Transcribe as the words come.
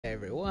Hey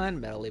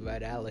everyone, Metal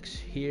Levite Alex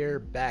here,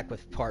 back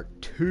with part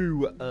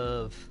 2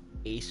 of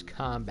Ace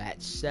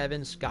Combat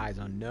 7, Skies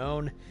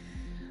Unknown.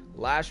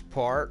 Last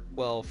part,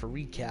 well, for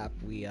recap,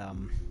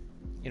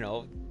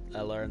 I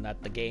learned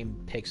that the game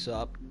picks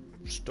up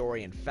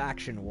story and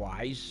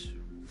faction-wise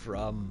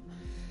from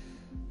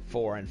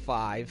 4 and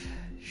 5,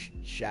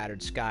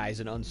 Shattered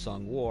Skies and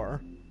Unsung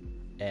War,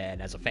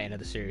 and as a fan of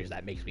the series,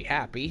 that makes me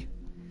happy.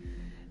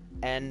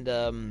 And,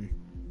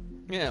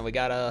 we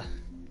got a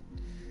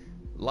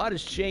lot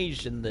has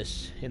changed in the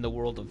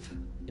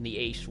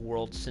Ace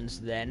world since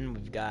then.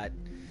 We've got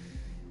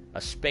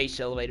a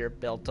space elevator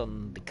built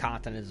on the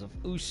continents of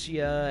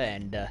Usia,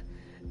 and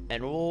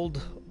an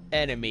old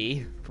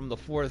enemy from the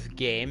fourth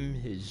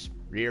game is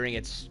rearing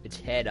its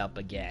head up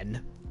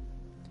again.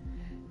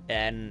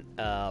 And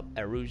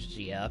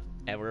Erusia,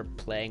 and we're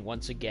playing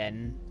once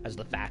again as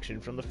the faction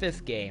from the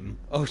fifth game,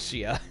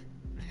 Osia.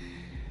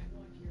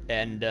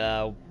 And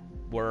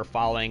we're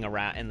following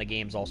around, and the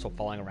game's also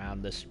following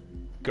around this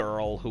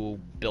girl who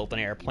built an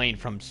airplane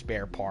from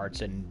spare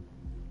parts and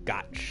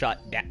got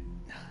shot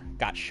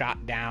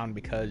down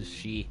because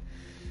she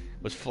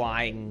was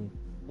flying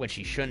when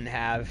she shouldn't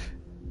have.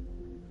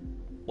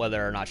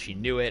 Whether or not she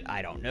knew it,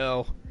 I don't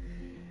know.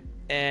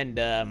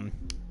 And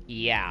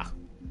yeah.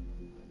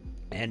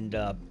 And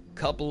a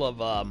couple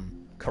of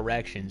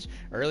corrections.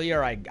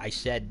 Earlier I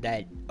said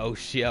that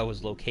Osia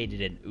was located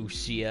in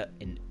Usia,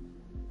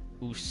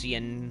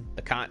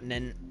 the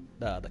continent,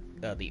 the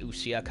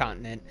Usia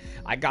continent.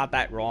 I got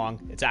that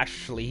wrong. It's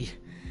actually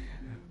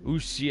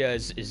Usia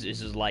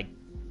is like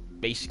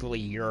basically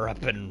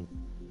Europe and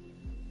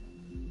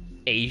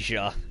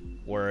Asia,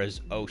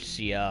 whereas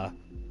Osia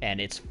and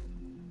its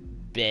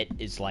bit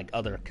is like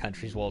other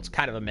countries. Well, it's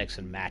kind of a mix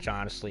and match,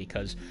 honestly,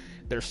 because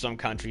there's some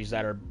countries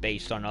that are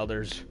based on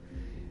others,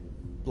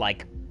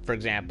 like for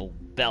example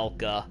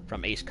Belka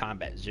from Ace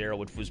Combat 0,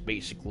 which was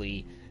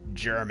basically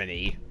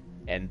Germany,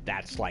 and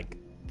that's like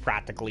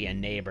practically a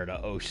neighbor to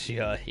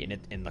Osia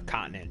in the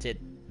continent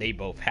they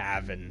both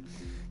have. And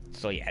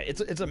so yeah,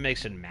 it's a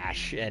mix and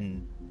mash,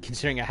 and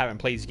considering I haven't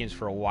played these games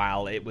for a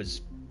while, it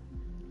was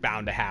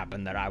bound to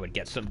happen that I would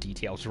get some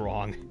details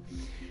wrong.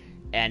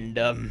 And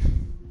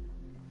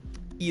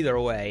either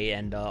way,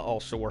 and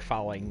also we're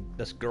following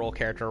this girl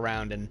character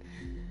around, and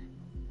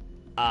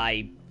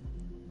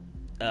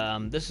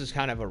this is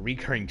kind of a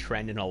recurring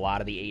trend in a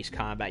lot of the Ace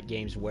Combat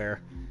games,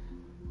 where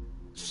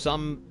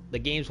the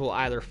games will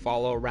either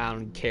follow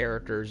around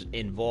characters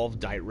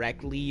involved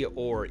directly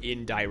or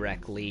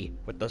indirectly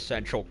with the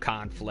central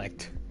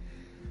conflict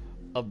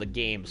of the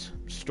game's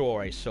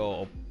story.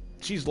 So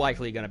she's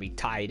likely going to be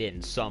tied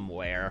in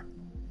somewhere.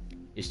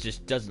 It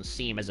just doesn't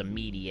seem as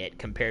immediate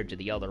compared to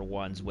the other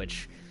ones,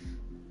 which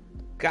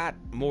got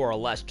more or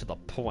less to the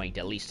point,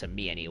 at least to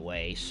me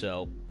anyway.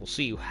 So we'll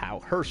see how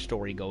her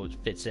story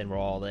fits in with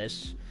all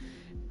this.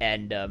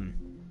 And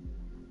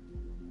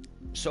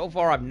so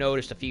far I've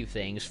noticed a few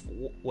things.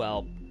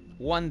 Well,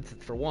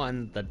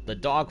 the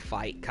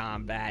dogfight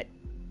combat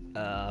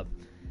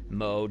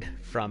mode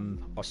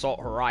from Assault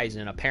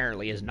Horizon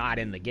apparently is not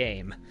in the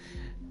game.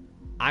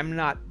 I'm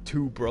not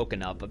too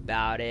broken up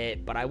about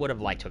it, but I would have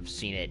liked to have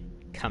seen it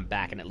come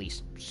back in at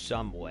least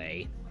some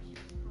way.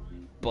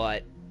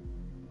 But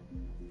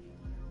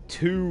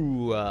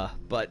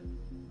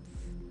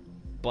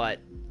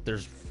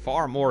there's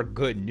far more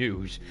good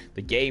news.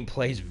 The game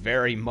plays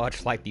very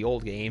much like the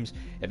old games.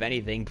 If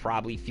anything,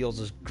 probably feels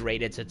as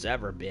great as it's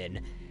ever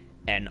been.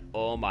 And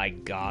oh my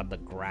god, the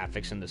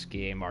graphics in this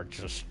game are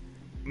just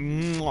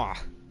mwah.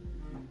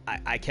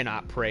 I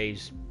cannot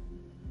praise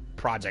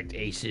Project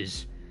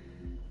Aces,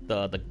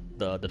 the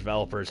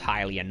developers,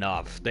 highly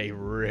enough. They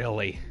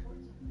really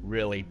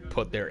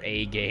put their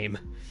A game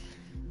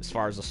as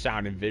far as the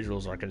sound and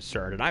visuals are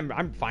concerned, and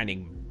I'm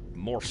finding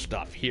more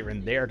stuff here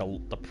and there to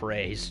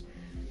praise.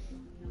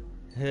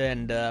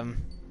 And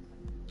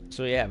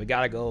so yeah, we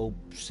gotta go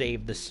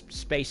save the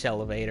space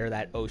elevator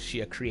that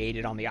Osia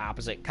created on the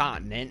opposite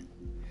continent.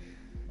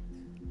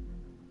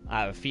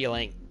 I have a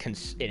feeling, and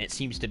it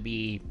seems to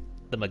be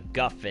the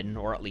MacGuffin,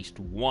 or at least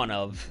one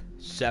of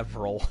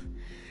several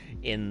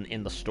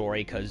in the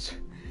story, because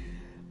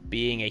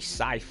being a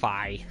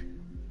sci-fi-ish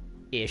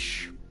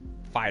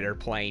fighter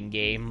plane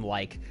game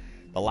like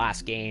the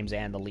last games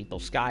and the Lethal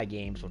Sky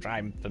games, which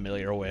I'm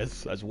familiar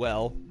with as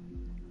well,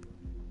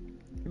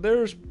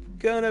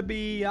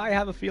 I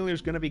have a feeling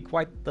there's gonna be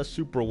quite the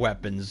super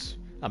weapons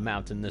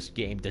amount in this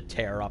game to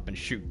tear up and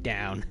shoot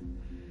down.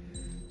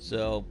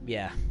 So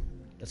yeah,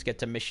 let's get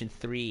to mission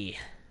 3.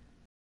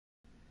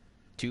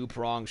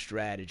 Two-pronged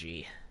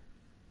strategy.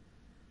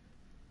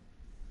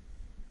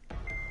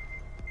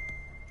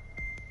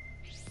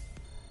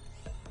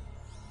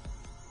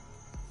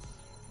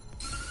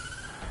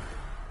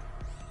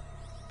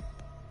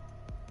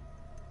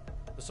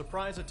 The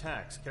surprise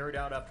attacks carried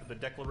out after the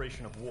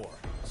declaration of war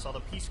saw the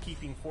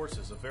peacekeeping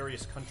forces of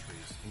various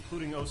countries,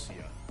 including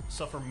Osia,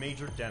 suffer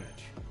major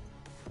damage.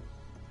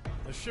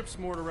 The ships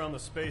moored around the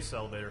space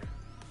elevator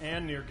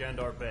and near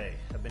Gandar Bay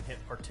have been hit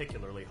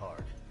particularly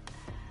hard.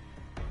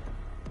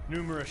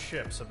 Numerous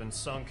ships have been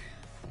sunk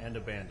and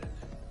abandoned.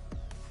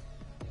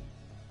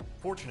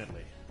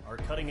 Fortunately, our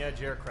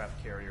cutting-edge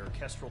aircraft carrier,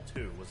 Kestrel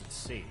II, was at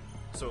sea,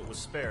 so it was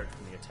spared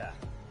from the attack.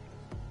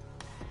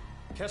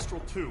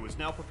 Kestrel II is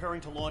now preparing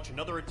to launch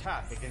another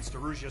attack against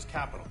Erusia's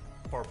capital,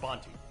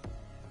 Farbanti.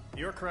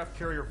 The aircraft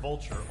carrier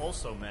Vulture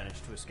also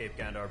managed to escape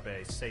Gandhar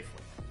Bay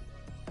safely.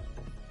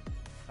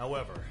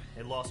 However,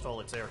 it lost all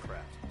its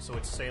aircraft, so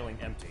it's sailing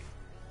empty.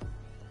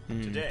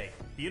 Today,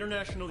 the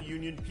International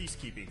Union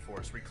Peacekeeping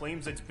Force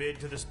reclaims its bid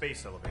to the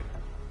space elevator.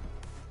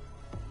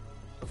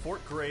 The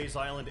Fort Grays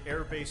Island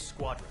Air Base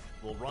Squadron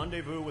will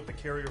rendezvous with the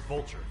carrier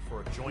Vulture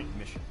for a joint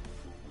mission.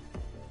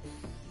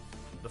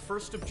 The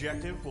first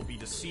objective will be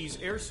to seize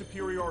air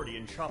superiority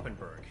in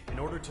Schoppenberg in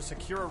order to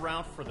secure a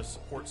route for the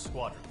support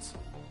squadrons.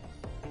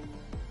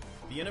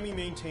 The enemy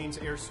maintains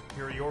air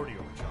superiority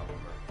over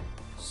Schoppenberg,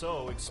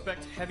 so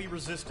expect heavy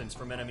resistance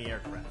from enemy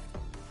aircraft.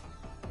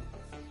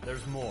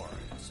 There's more,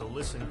 so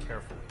listen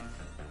carefully.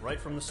 Right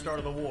from the start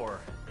of the war,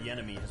 the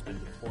enemy has been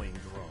deploying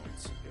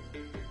drones.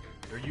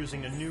 They're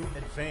using a new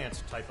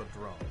advanced type of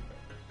drone.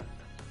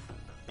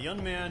 The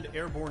unmanned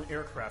airborne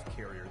aircraft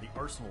carrier, the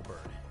Arsenal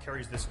Bird,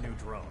 carries this new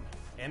drone,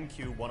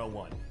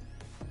 MQ-101.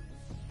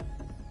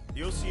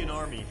 The Osean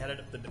Army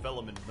headed up the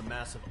development of the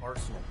massive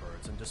Arsenal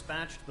Birds and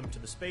dispatched them to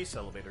the space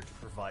elevator to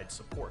provide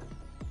support.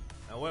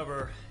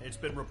 However, it's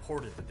been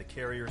reported that the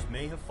carriers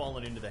may have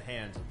fallen into the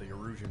hands of the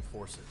Erusian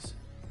forces.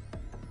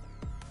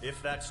 If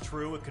that's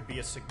true, it could be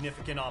a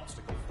significant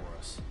obstacle for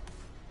us.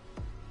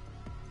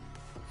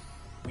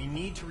 We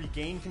need to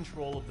regain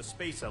control of the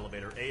space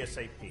elevator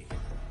ASAP.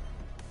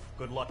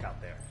 Good luck out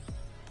there.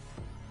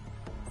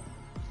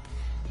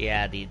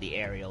 Yeah, the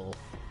aerial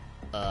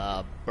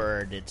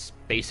bird, it's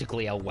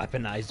basically a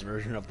weaponized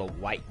version of the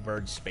White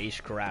Bird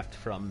spacecraft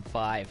from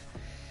 5.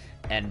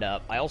 And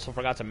I also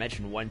forgot to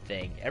mention one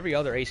thing. Every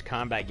other Ace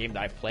Combat game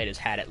that I've played has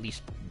had at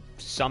least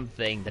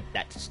something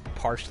that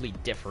partially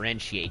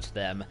differentiates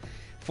them.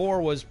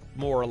 4 was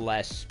more or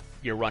less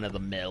your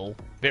run-of-the-mill,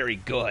 very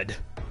good.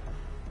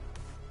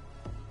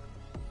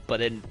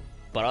 But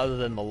other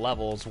than the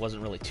levels,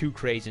 wasn't really too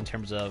crazy in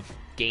terms of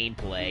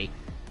gameplay.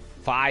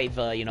 5,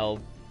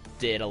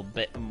 did a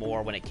bit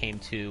more when it came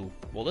to,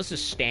 well, this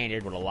is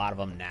standard with a lot of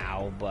them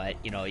now, but,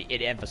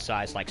 it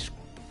emphasized, like,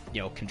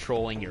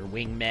 controlling your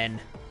wingmen.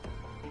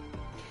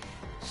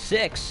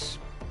 6,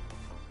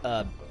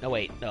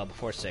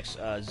 before 6,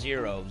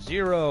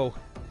 0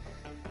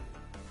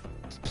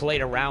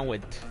 played around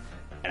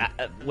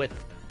with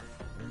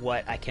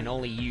what I can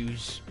only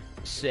use,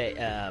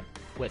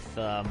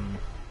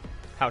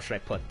 how should I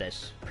put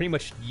this? Pretty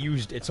much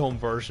used its own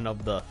version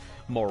of the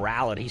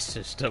morality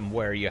system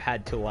where you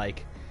had to,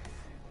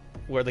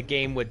 where the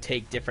game would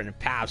take different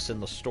paths in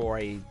the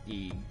story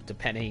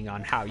depending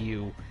on how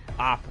you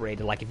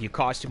operated. Like, if you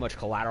caused too much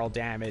collateral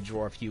damage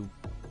or if you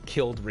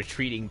killed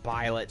retreating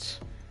pilots,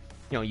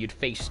 you'd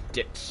face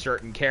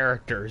certain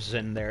characters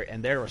and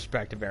their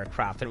respective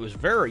aircraft, and it was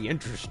very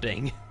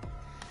interesting.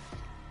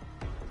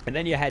 And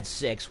then you had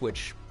 6,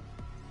 which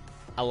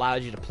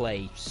allowed you to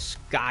play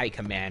Sky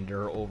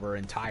Commander over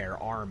entire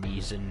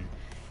armies and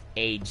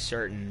aid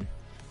certain,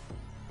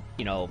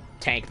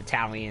 tank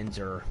battalions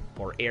or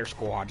air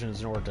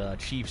squadrons in order to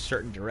achieve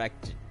certain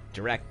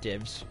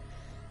directives.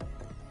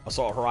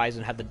 Assault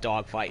Horizon had the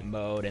dogfight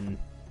mode, and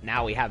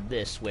now we have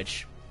this,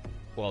 which,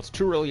 well, it's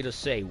too early to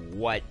say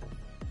what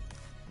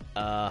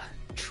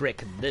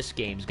trick this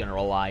game's going to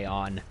rely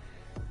on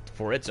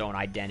for its own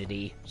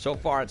identity. So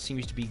far, it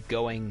seems to be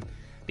going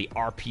the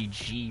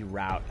RPG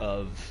route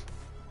of,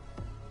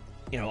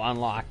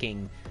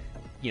 unlocking,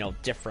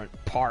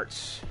 different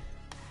parts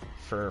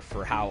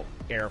for how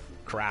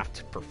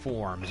aircraft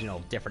performs,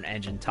 different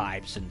engine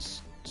types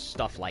and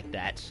stuff like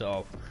that.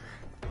 So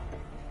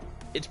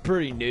it's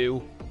pretty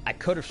new. I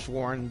could have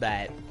sworn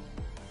that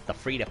the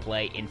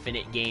free-to-play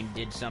Infinite game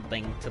did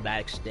something to that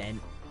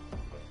extent.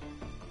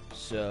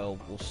 So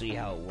we'll see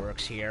how it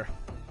works here.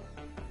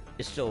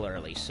 It's still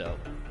early, so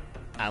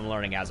I'm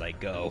learning as I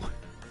go.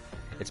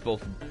 It's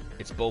both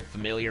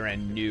familiar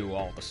and new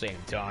all at the same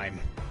time.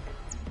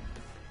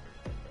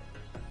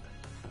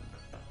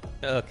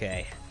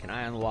 Okay, can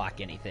I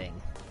unlock anything?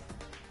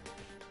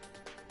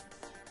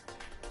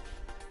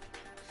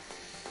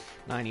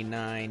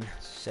 99,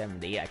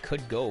 70. I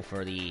could go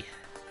for the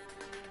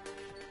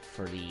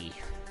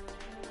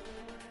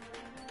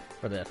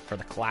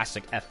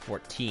classic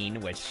F-14,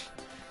 which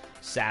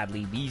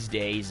sadly these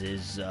days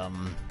is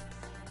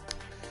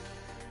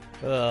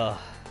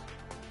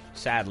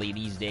sadly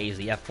these days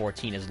the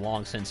F-14 has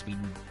long since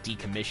been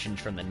decommissioned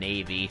from the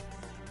Navy,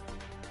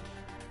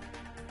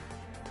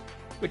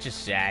 which is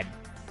sad.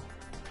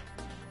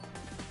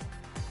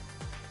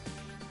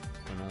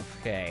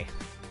 Okay.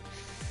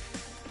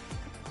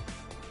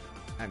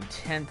 I'm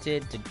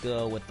tempted to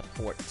go with the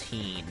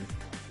 14.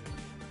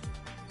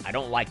 I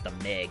don't like the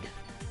MiG.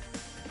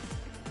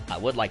 I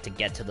would like to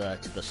get to the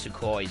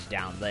Sukhois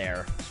down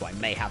there, so I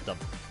may have to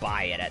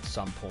buy it at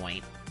some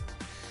point.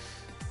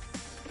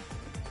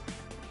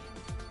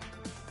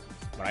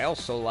 But I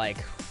also like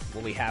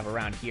what we have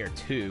around here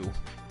too.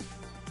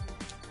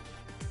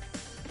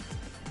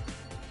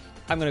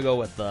 I'm gonna go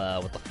with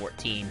the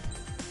 14.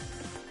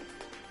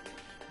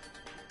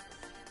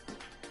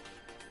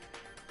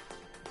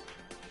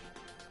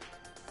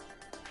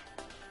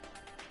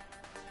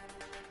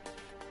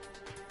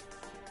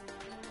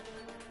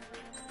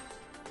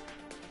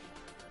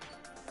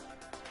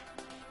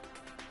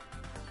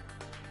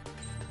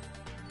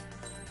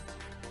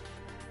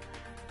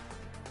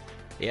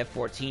 The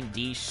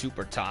F-14D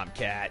Super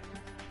Tomcat.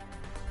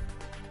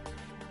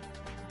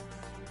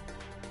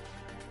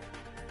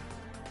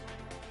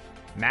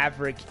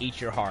 Maverick,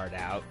 eat your heart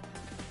out.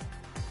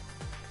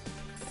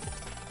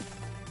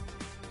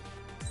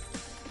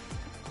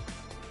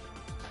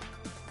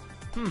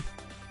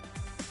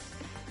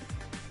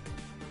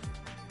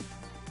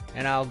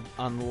 And I'll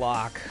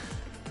unlock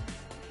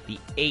the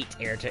 8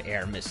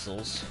 air-to-air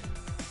missiles.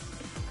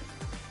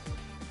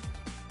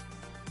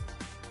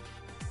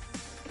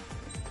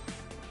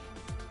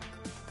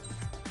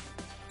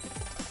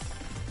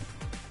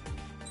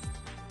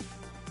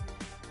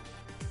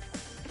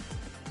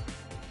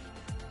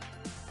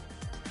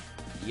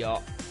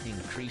 Yup,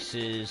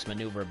 increases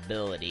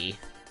maneuverability.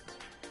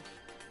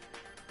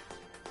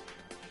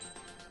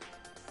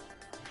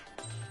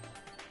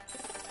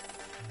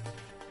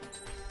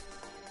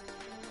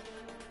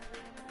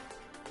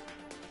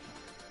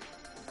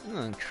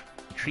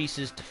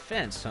 Increases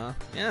defense, huh?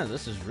 Yeah,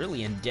 this is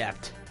really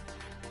in-depth.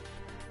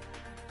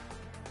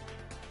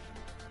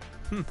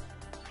 The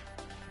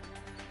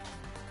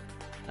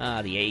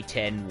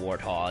A-10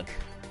 Warthog.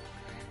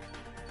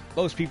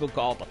 Most people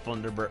call it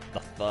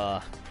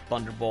the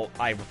Thunderbolt.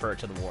 I refer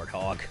to the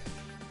Warthog.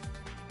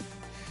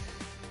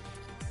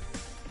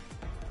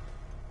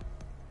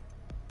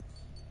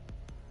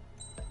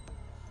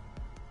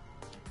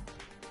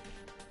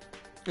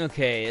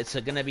 Okay, it's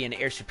gonna be an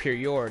air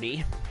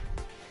superiority.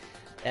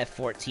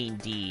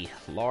 F-14D,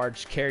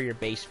 large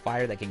carrier-based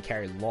fighter that can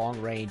carry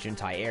long-range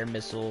anti-air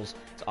missiles.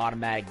 Its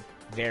automatic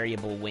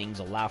variable wings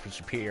allow for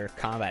superior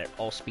combat at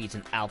all speeds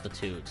and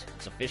altitudes.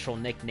 Its official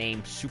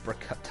nickname, Super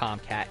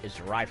Tomcat, is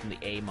derived from the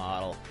A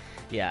model.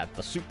 Yeah,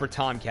 the Super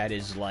Tomcat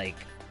is like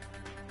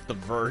the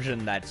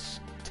version that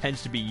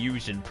tends to be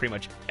used in pretty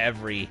much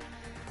every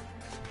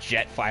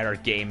jet fighter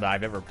game that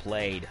I've ever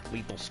played.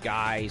 Lethal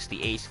Skies,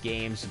 the Ace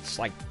games, it's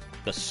like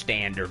the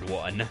standard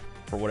one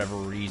for whatever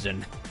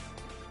reason.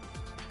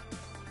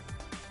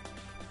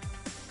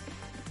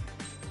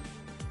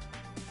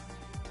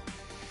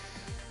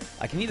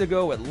 I can either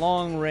go with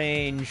long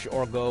range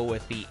or go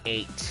with the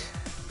 8.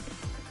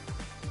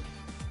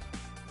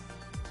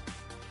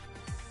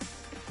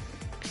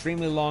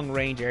 Extremely long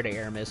range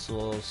air-to-air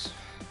missiles.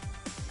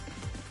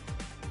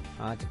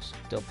 I can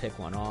still pick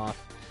one off.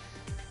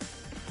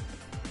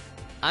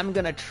 I'm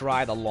gonna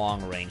try the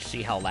long range,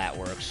 see how that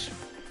works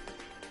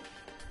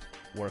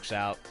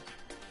out.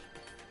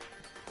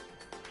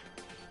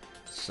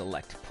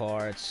 Select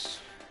parts.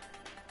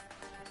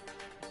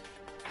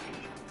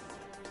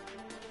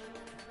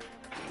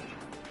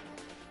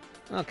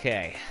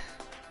 Okay.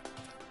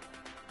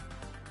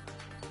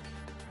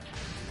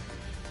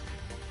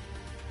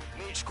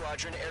 Mage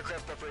Squadron,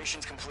 aircraft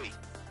preparations complete.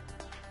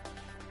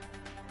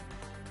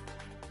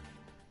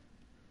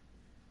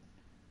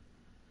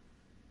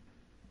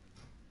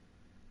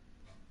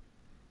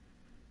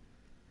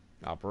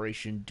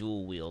 Operation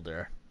Dual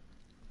Wielder.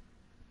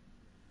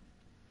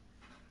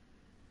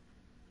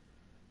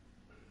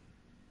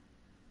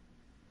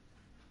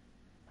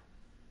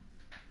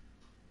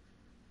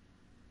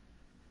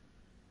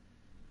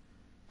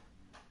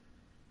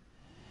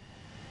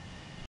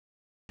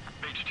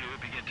 Mage 2,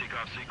 begin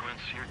takeoff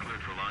sequence. You're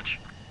cleared for launch.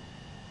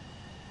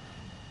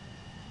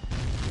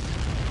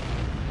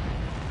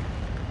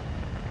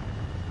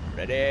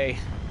 Ready.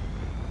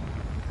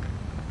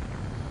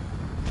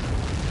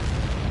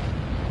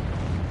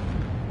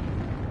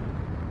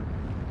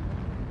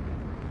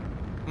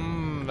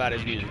 That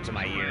is music to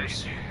my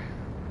ears.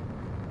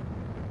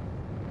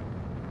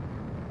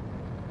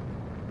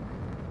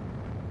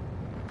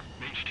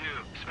 Mage 2,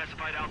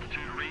 specified altitude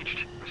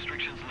reached.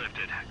 Restrictions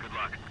lifted. Good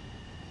luck.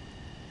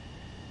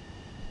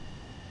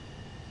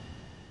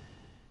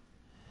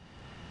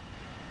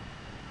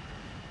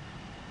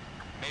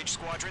 Mage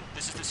Squadron,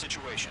 this is the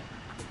situation.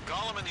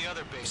 Gollum and the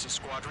other bases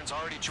squadrons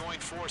already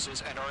joined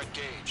forces and are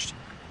engaged.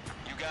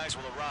 You guys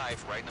will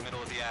arrive right in the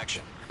middle of the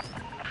action.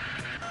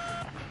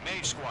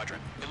 Mage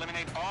Squadron,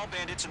 eliminate all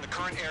bandits in the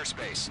current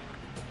airspace.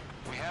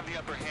 We have the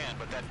upper hand,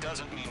 but that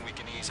doesn't mean we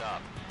can ease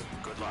up.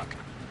 Good luck.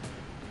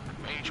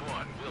 Mage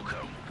 1,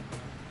 Wilco.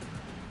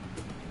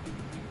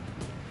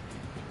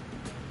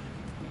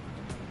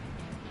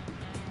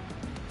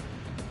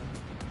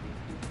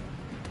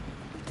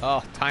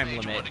 Oh, time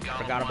Mage limit. 1 to Gollum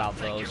Forgot 1, about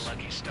thank those. your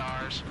lucky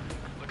stars.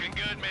 Looking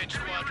good, Mage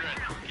Squadron.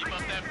 Keep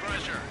up that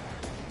pressure.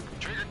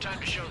 Trigger time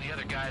to show the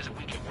other guys that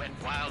we can wet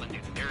wild and do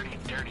dirty,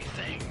 dirty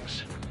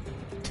things.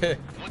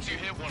 Once you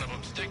hit one of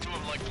them, stick to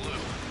them like glue.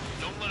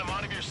 Don't let them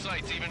out of your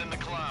sights, even in the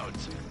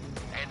clouds.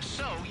 And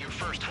so, your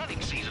first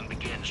hunting season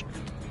begins.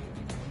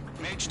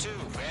 Mage 2,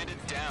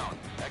 bandit down.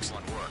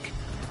 Excellent work.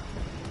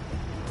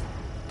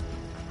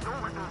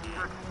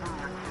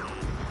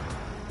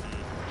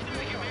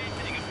 Stay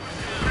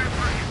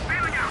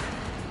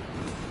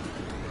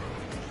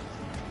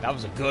That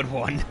was a good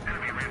one.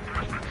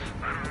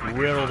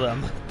 Riddled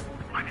him.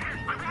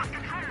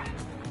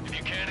 If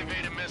you can't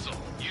evade a missile,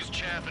 use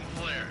chaff and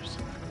flares.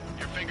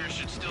 Your fingers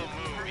should still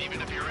move, even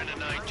if you're in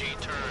an IG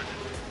turn.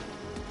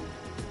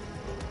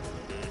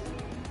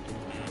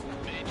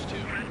 Mage 2,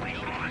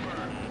 go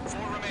confirm.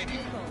 4 remaining.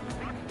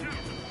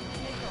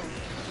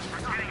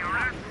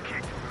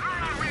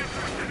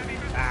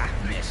 Ah,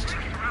 missed.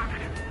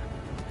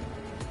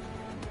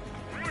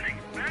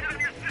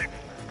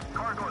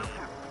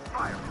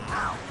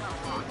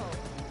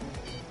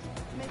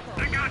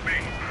 They got me.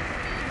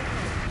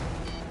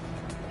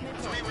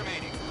 3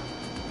 remaining.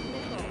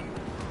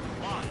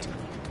 Locked.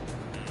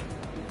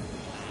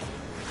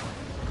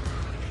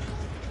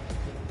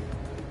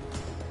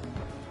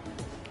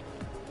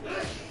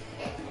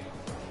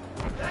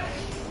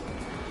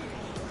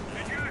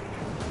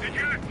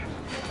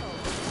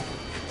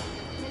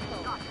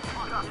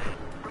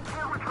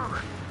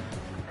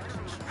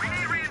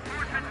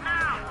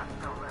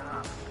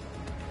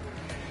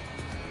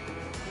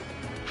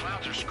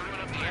 Clouds are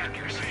screwing up the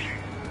accuracy.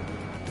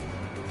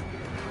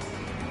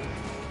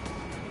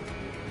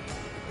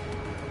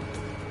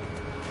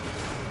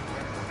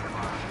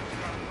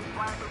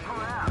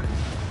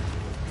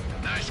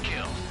 Nice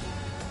kill.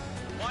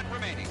 1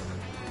 remaining.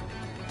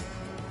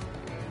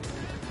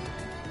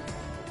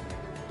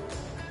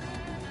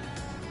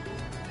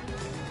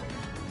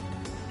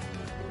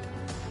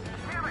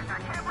 Damn it, I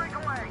can't break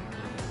away!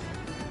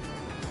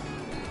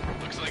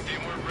 Looks like they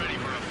weren't ready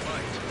for a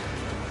fight.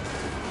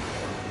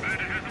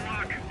 Bandit has a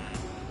lock!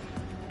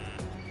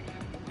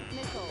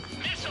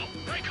 Missile!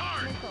 Break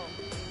hard!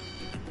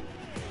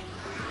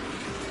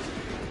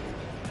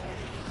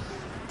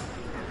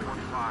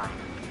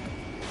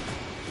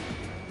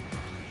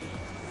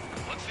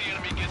 Once the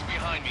enemy gets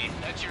behind me,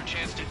 that's your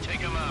chance to take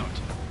him out.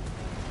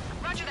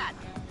 Roger that.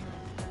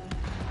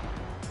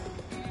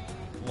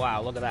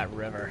 Wow, look at that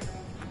river.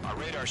 Our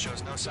radar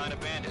shows no sign of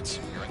bandits.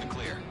 You're in the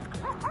clear.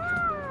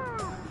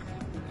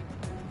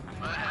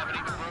 I haven't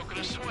even broken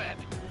a sweat.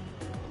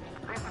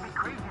 They have to be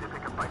crazy to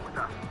pick a fight with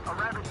us. A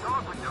rabid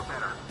dog would know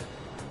better.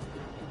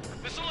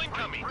 Missile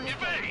incoming!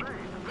 Evade!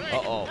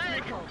 Uh-oh.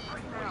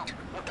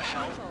 What the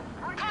hell?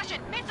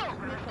 Caution, missile!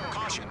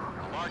 Caution.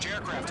 A large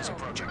aircraft is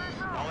approaching.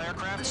 All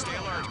aircraft, stay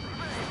alert.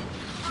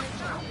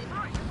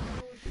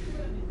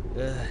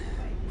 Ugh.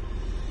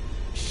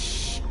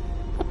 Shh.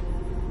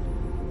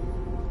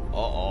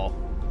 Uh-oh.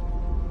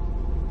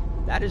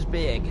 That is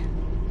big.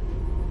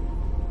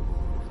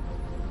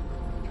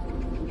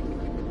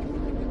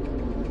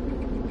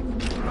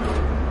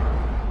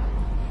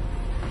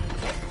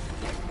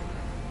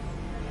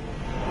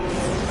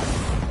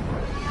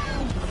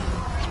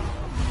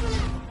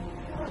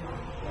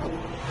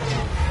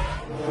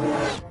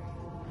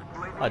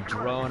 A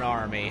drone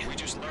army. We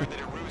just learned that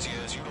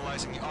Eruzia is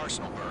utilizing the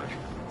Arsenal bird.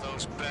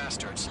 Those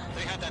bastards.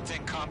 They had that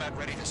thing combat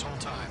ready this whole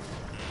time.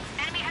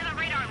 Enemy has a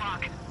radar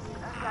lock.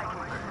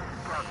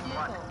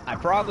 I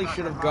probably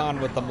should have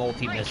gone with the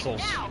multi-missiles.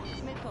 Now!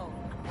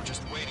 We're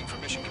just waiting for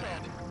mission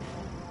command.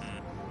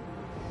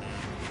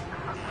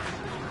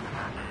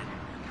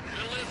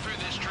 You'll live through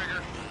this,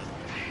 Trigger.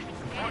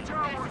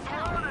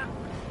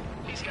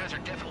 These guys are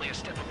definitely a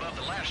step above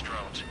the last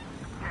drones.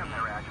 Damn,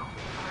 they're agile.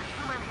 There's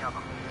too many of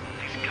them.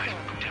 These guys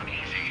will go down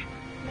easy.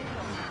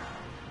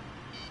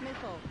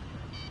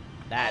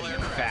 That All is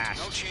aircraft, fast.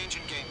 no change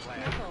in game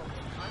plan.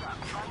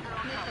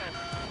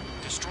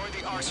 Destroy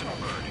the Arsenal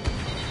bird.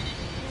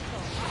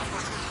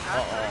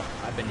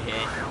 Uh-oh, I've been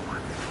hit.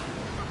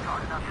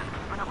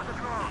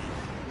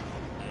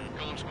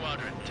 Golem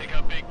Squadron, take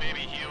out Big Baby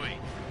Huey.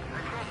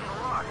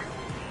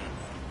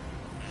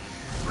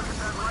 Look at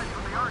that light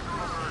from the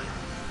Arsenal bird.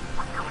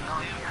 What's going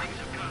on Damn here? things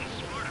have gotten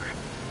smarter.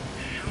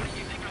 How many do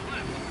you think are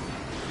left?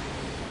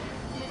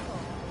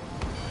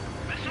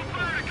 Missile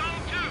fire to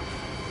Golem 2!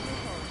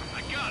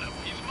 I got him,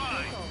 he's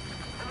mine.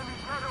 Enemy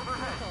dead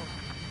overhead.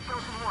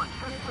 Skeleton 1,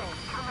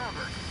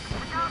 Commander.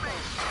 We got me!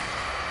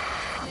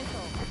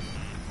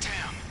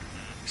 Damn.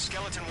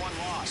 Skeleton 1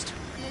 lost.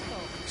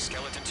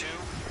 Skeleton 2,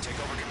 take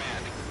over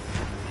command.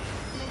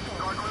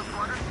 Gargoyle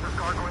Squadron, this is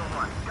Gargoyle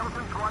 1.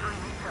 Skeleton Squadron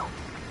needs help.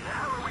 The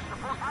hell are we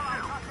supposed to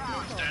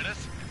do? Status?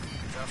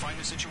 Verifying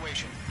the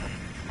situation.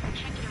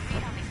 Check your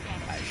read on these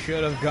bandits. I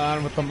should have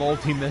gone with the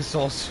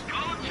multi-missiles.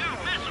 Golem 2,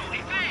 missile,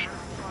 evade!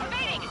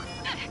 Evading!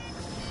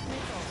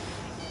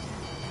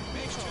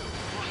 Mage 2.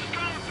 This is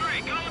Golem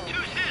 3, Golem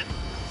 2's hit!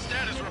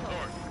 Status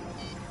report.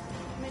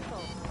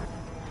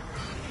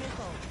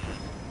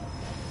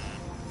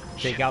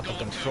 Take out the Golem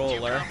 2,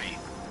 controller. you copy?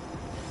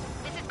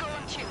 This is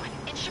Golem 2.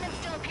 Instruments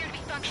still appear to be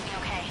functioning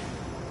okay.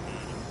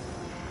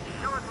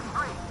 Skeleton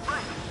 3,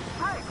 break!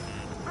 Break!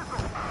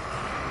 Missile!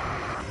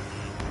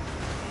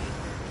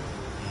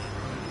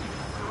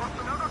 We lost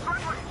another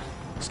friendly!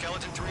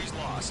 Skeleton 3's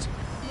lost.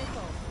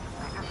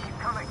 They just keep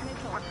coming.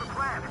 What's the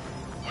plan?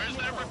 Where's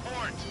that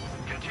report?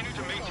 Continue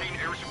to maintain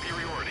air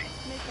superiority.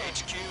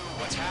 HQ,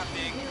 what's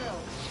happening?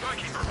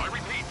 Skykeeper, I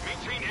repeat,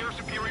 maintain air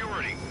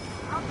superiority.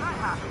 How'd that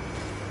happen?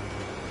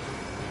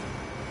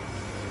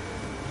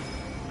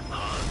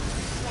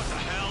 What the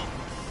hell?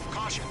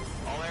 Caution. Caution.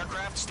 All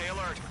aircraft, stay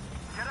alert.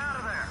 Get out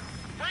of there.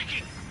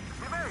 Breaking!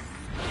 Give me.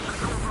 Let's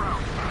go through.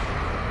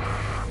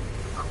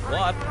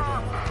 What?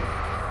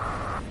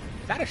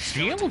 Is that a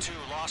shield? 2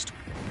 lost.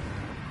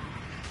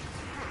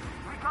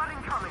 We got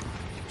incoming.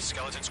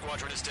 Skeleton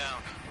Squadron is down.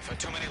 We've had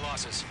too many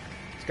losses.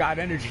 It's got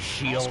energy All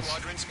shields.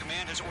 squadrons,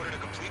 command has ordered a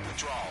complete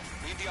withdrawal.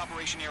 Leave the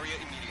operation area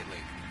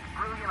immediately.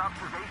 Brilliant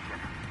observation.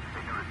 If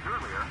they knew this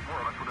earlier, more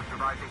of us would have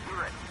survived to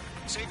hear it.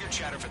 Save your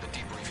chatter for the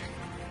debriefing.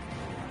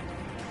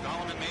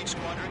 Golem and Mage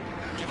Squadron,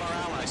 give our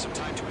allies some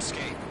time to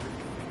escape.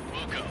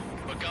 We'll go,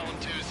 but Golem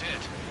 2's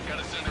hit.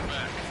 Gotta send her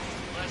back.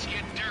 Let's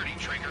get dirty,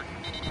 Trigger.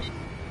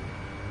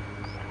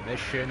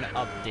 Mission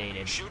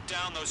updated. Shoot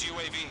down those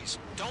UAVs.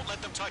 Don't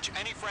let them touch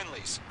any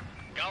friendlies.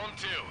 Golem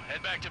 2,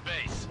 head back to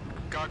base.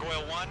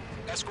 Gargoyle 1,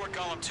 escort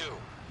Golem 2.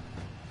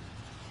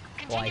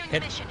 Continuing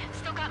hit- the mission.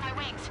 Still got my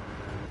wings.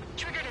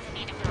 Trigger doesn't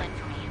need to fill in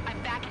for me. I'm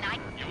back and I...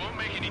 You won't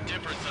make any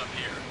difference up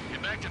here.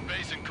 Get back to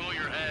base and cool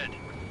your head.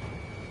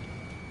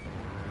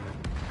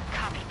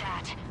 Copy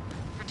that.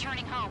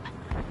 Returning home.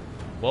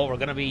 Well, we're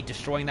gonna be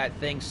destroying that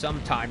thing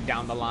sometime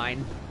down the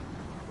line.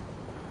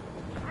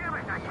 Damn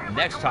it, I can't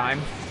Next break away.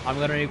 time, I'm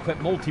gonna equip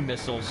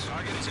multi-missiles.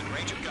 Target is in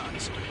range of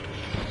guns.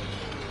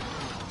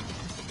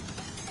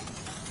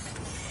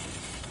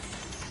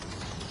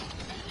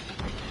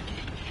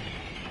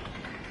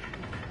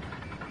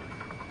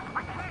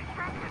 I can't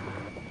shake it.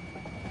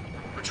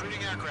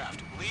 Retreating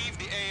aircraft, leave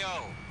the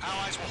AO.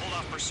 Allies will hold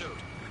off pursuit.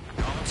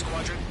 Golem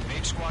Squadron,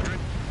 Mage Squadron,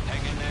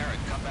 hang in there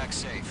and come back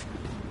safe.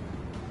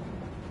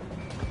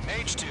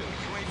 Mage 2,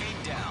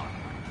 UAV down.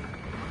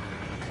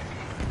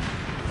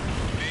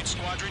 Mage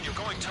Squadron, you're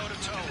going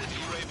toe-to-toe with the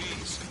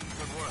UAVs.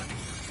 Good work.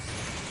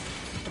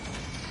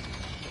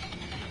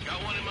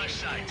 Got one in my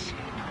sights.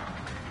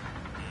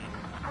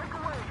 Take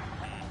away.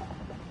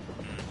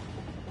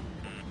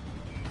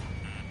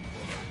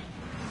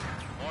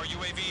 More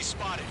UAVs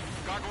spotted.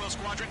 Gargoyle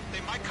Squadron,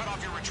 they might cut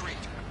off your retreat.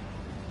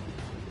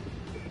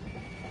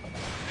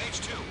 Mage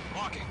 2,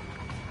 walking.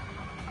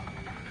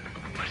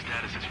 My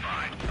status is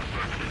fine.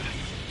 Affirmative.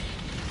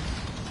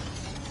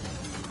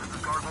 This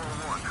is Gargoyle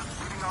 1.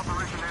 Leading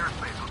Operation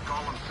Airspace with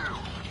Golem 2.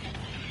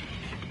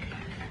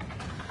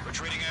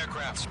 Retreating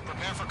aircrafts,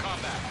 prepare for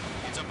combat.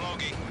 It's a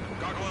bogey.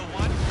 Gargoyle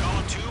 1,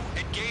 Golem 2,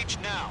 engage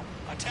now.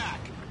 Attack.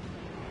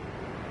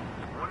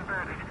 One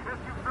bandit.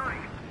 SU-30.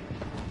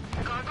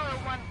 Gargoyle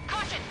 1.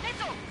 Caution!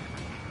 Missile!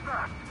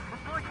 Fast.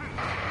 It's blinking.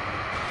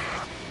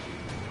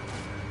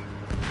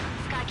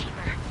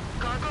 Skykeeper.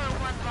 Gargoyle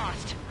 1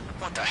 lost.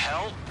 What the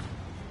hell?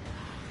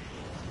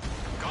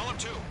 Golem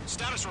 2,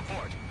 status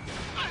report.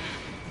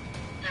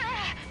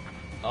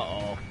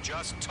 Uh-oh.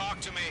 Just talk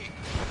to me.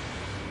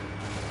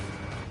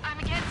 I'm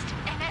against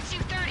an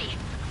SU-30.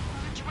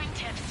 Large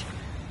wingtips.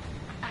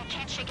 I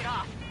can't shake it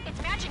off.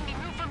 It's matching me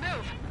move for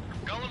move.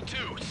 Golem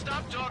 2,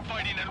 stop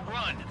dogfighting and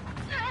run.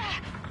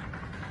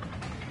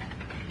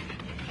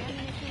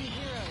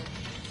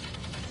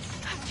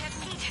 I'm dead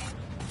meat.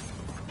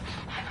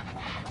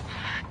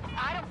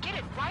 I don't get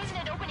it. Why isn't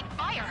it opening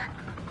fire?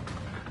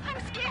 I'm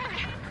scared.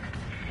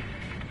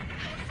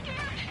 I'm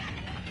scared.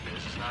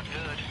 This is not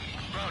good.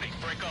 Brody,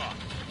 break off.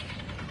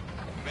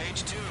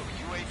 Mage 2,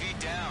 UAV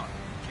down.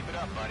 Keep it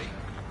up, buddy.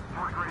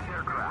 First-rate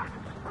aircraft.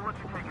 We'll let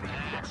you take it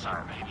easy next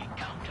time. Baby,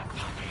 come to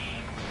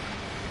puppy.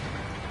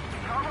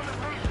 Golem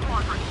and Mage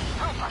Squadron.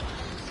 Help us.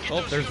 Get Oh,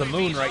 those there's the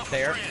moon UAVs right off of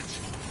there. France.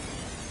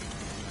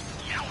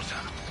 Yowza.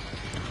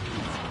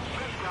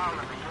 Big Golem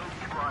and Mage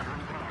Squadron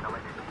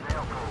handling it.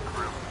 They'll pull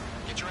through.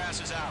 Get your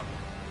asses out.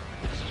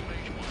 This is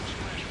Mage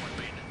 1/1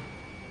 main.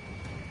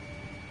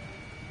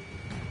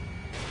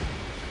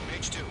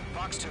 Mage 2,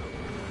 Fox 2. This is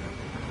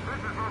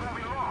where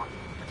we lost.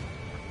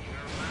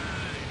 You're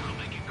right. I'll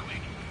make it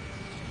quick.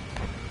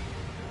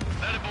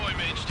 That a boy,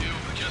 Mage 2.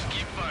 Just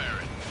keep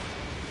firing.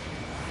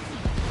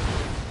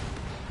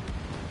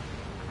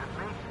 If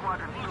Mage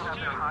Squadron still have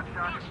their hot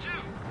shots,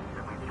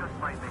 then we just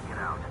might make it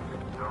out.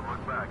 Don't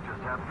look back,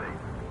 just have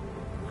faith.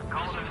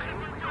 Golem and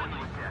Mage, we owe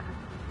you a debt,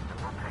 and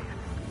we'll pay it.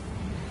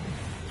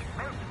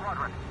 Mage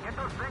Squadron, get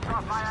those things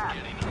off my ass.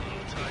 Getting a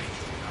little tight.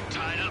 I'm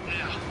tied up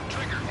now.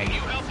 Trigger, Hey. can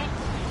you help him?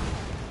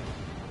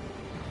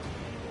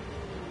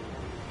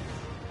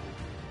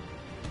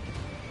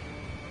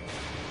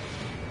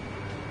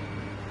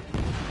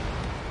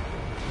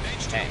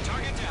 Mage 2, Hey.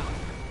 target down.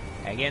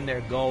 Hang in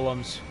there,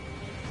 golems.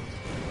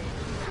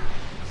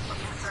 A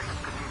few seconds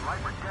could mean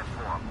life or death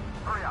for them.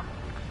 Hurry up.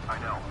 I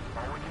know.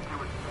 All we can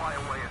do is fly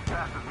away as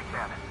fast as we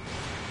can.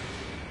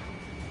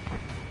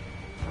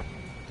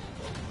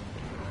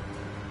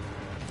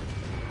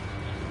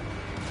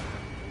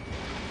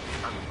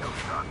 I'm so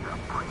shocked up.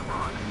 Bring them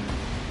on.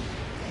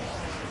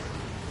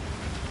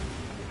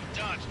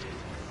 Dodged it.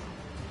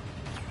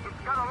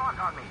 It's got a lock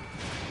on me.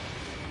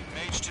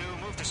 Mage 2,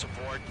 move to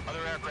support.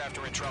 Other aircraft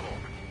are in trouble.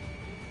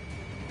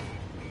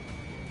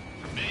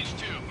 Mage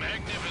 2,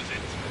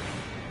 magnificent.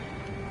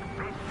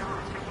 Mage 2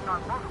 is taking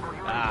on multiple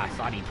UAVs. Ah, I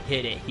thought he'd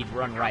hit it. He'd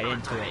run right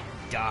into it.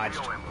 Dodged.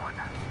 We owe him one.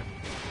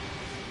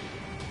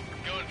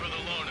 Going for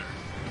the loner.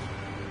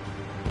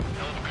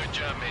 Hell of a good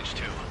job, Mage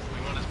 2.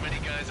 We want us many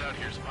guys out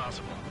here as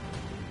possible.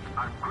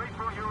 I'm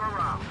grateful you're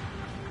around.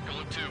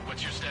 Golem 2,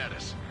 what's your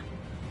status?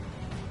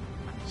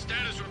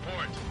 Status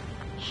report.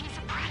 He's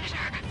a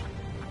predator.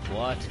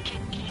 What? Get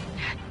in.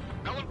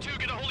 Golem 2,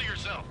 get a hold of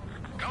yourself.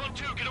 Golem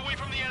 2, get away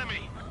from the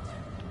enemy.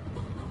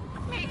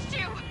 Mage 2,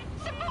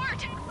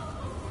 support!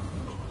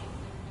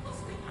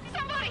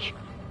 Somebody!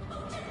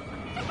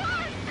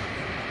 Support!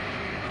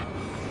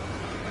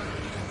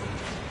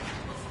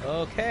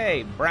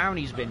 Okay,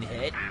 Brownie's been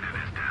hit.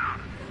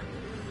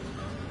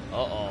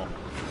 Uh-oh.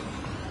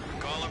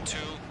 Golem 2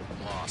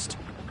 lost.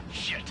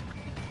 Shit.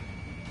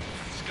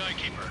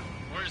 Skykeeper,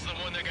 where's the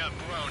one that got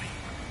Brownie?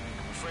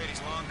 I'm afraid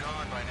he's long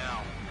gone by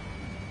now.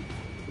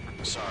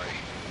 Sorry.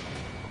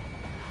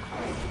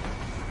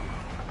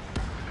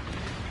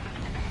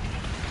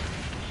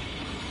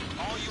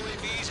 All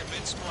UAVs have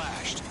been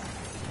splashed.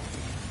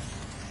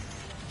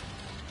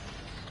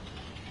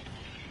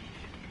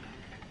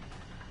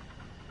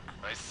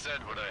 I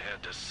said what I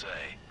had to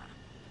say.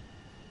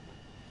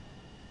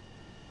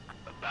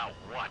 About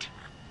what?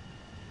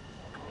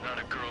 Not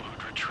a girl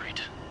who'd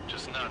retreat.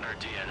 Just not in her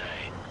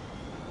DNA.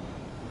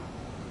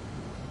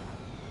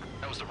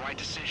 That was the right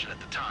decision at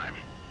the time.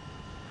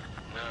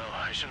 No,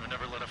 I should have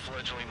never let a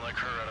fledgling like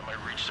her out of my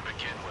reach to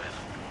begin with.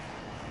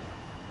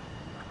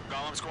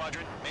 Golem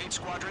Squadron, Mage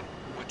Squadron,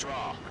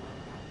 withdraw.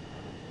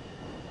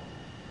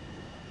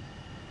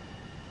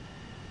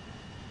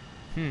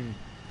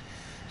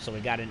 So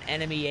we got an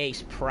enemy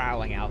ace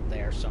prowling out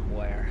there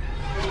somewhere.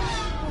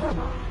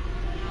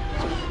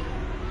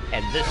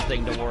 And this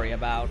thing to worry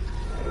about.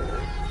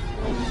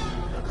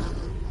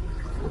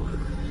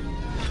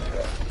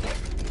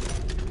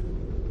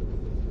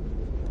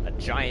 A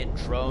giant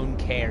drone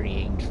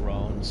carrying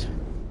drones.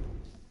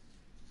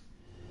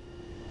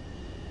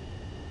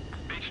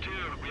 Mage 2,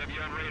 we have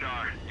you on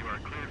radar. You are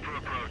cleared for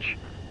approach.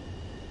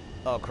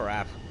 Oh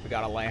crap, we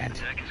gotta land.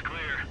 Deck is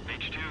clear.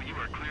 Mage 2, you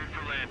are cleared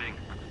for landing.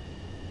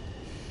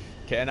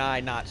 Can I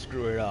not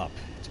screw it up?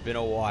 It's been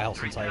a while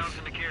since 3,000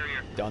 I've to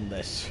carrier. done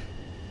this.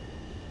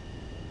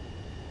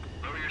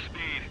 Lower your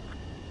speed.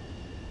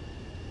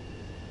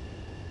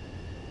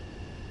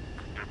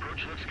 Your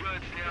approach looks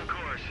good. Stay on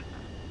course.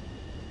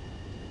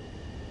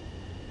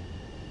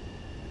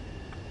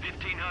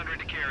 1,500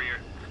 to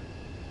carrier.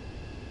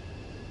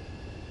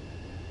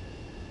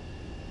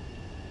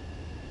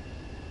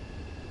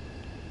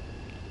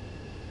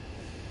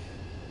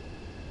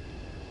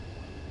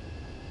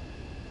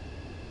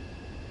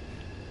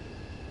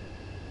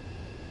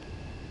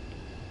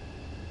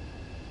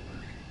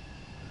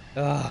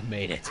 Ah,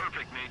 made it.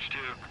 Perfect, Mage 2.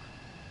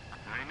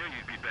 I knew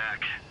you'd be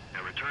back.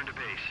 Now return to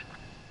base.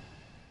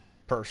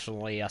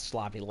 Personally, a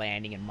sloppy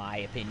landing in my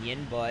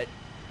opinion, but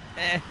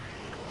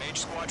Mage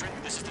Squadron,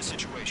 this is the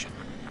situation.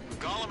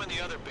 Golem and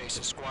the other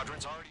bases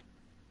squadrons already...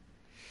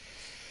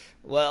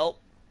 well,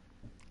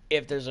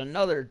 if there's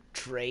another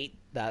trait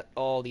that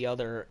all the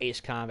other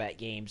Ace Combat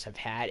games have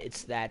had,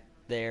 it's that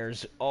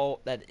there's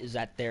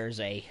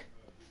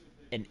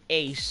an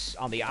ace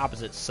on the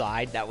opposite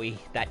side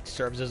that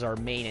serves as our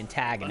main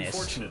antagonist.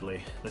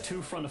 Unfortunately, the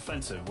two-front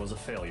offensive was a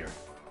failure.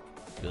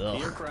 The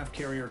Ugh. aircraft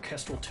carrier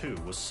Kestrel 2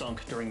 was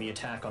sunk during the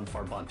attack on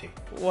Farbanti.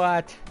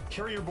 What?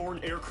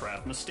 Carrier-borne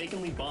aircraft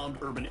mistakenly bombed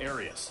urban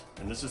areas,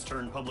 and this has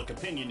turned public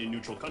opinion in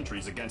neutral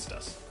countries against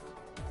us.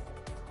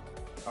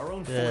 Our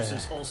own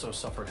forces also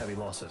suffered heavy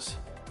losses.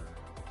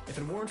 If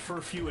it weren't for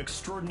a few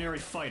extraordinary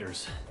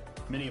fighters,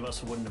 many of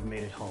us wouldn't have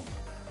made it home.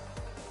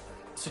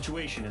 The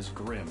situation is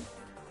grim.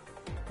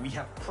 We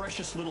have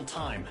precious little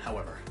time,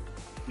 however.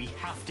 We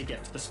have to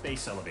get to the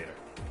space elevator.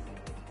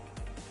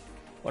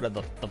 What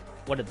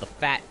did the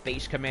fat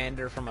base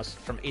commander from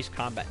Ace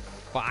Combat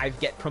 5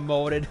 get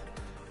promoted?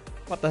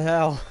 What the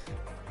hell?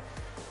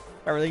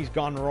 Everything's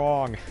gone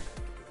wrong.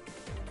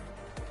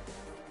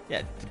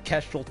 Yeah,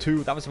 Kestrel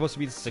 2, that was supposed to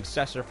be the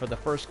successor for the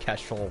first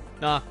Kestrel.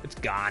 Nah, it's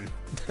gone.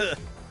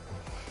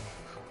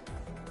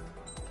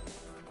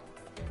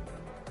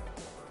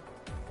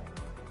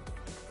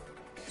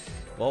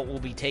 Well, we'll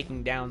be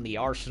taking down the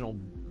Arsenal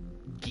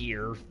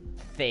gear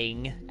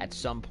thing at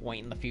some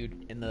point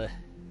in the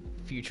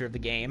future of the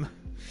game.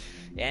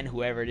 And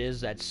whoever it is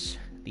that's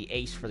the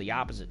ace for the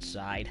opposite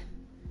side.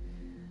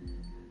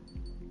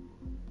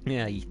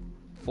 Yeah,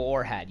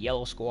 4 had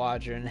Yellow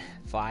Squadron,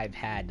 5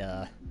 had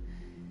the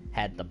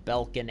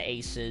Belkin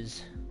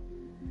Aces,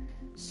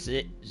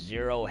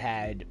 0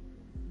 had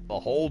a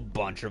whole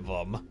bunch of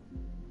them.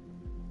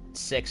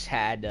 6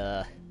 had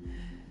that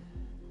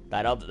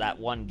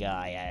one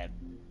guy,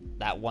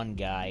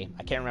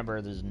 I can't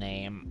remember his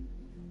name.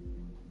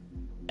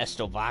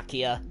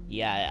 Estovakia.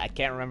 Yeah, I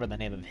can't remember the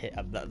name of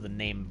the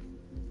name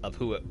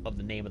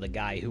of the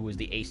guy who was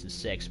the ace in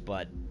 6,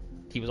 but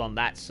he was on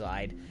that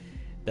side.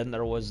 Then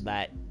there was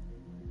that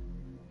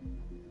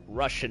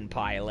Russian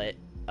pilot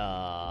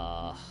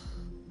who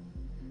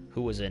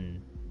was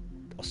in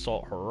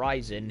Assault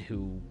Horizon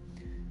who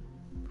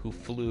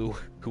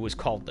was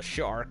called the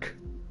Shark.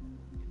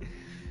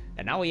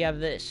 And now we have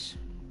this.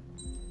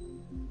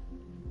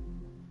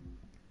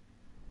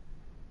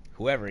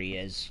 Whoever he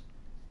is.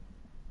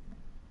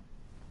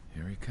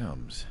 Here he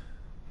comes.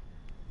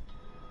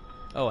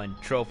 Oh, and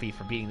trophy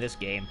for beating this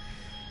game.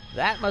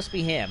 That must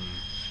be him.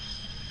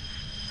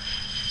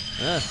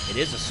 It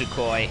is a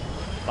Sukhoi,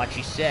 like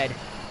she said.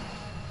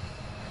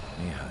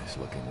 Mihai's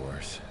looking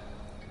worse.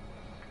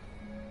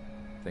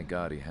 Thank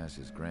God he has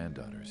his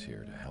granddaughters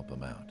here to help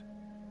him out.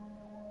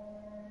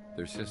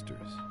 They're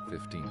sisters,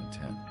 15 and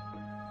 10.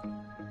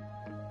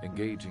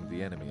 Engaging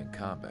the enemy in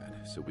combat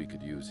so we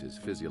could use his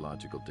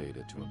physiological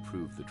data to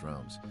improve the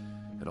drones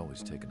had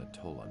always taken a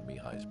toll on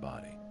Mihai's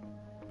body.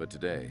 But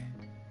today,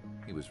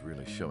 he was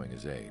really showing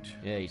his age.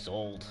 Yeah, he's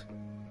old.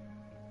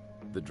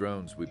 The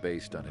drones we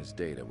based on his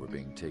data were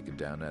being taken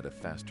down at a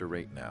faster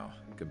rate now,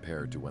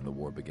 compared to when the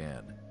war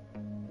began.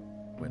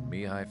 When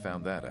Mihai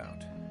found that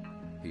out,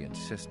 he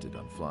insisted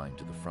on flying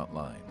to the front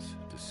lines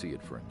to see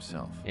it for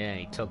himself. Yeah,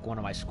 he took one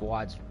of my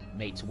squad's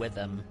mates with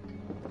him.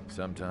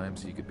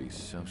 Sometimes he could be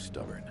so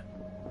stubborn.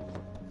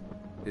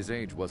 His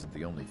age wasn't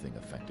the only thing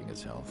affecting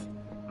his health.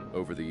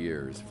 Over the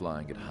years,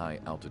 flying at high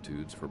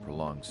altitudes for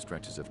prolonged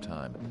stretches of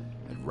time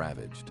had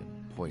ravaged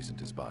and poisoned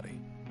his body.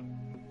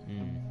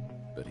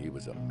 But he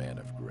was a man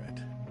of grit.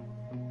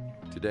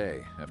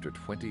 Today, after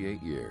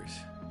 28 years,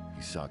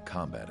 he saw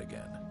combat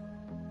again.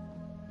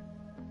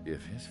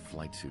 If his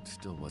flight suit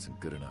still wasn't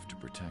good enough to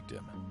protect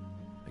him,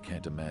 I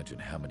can't imagine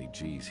how many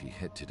G's he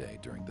hit today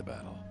during the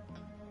battle.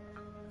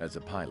 As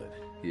a pilot,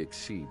 he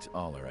exceeds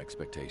all our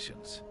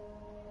expectations.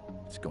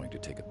 It's going to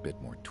take a bit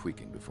more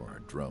tweaking before our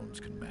drones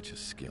can match his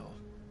skill.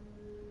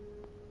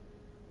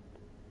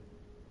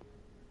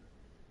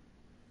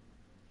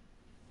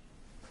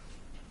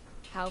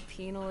 How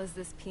penal is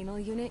this penal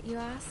unit, you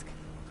ask?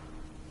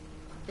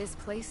 This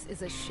place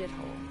is a shithole.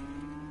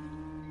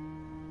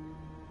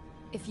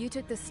 If you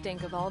took the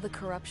stink of all the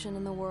corruption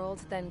in the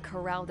world, then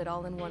corralled it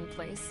all in one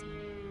place,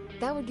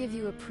 that would give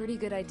you a pretty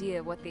good idea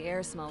of what the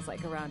air smells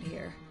like around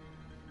here.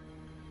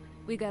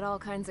 We got all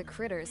kinds of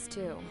critters,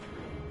 too.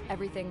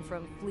 Everything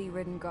from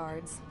flea-ridden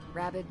guards,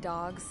 rabid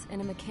dogs,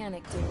 and a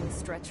mechanic doing the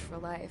stretch for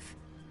life.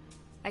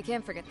 I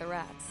can't forget the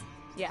rats.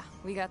 Yeah,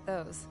 we got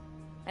those.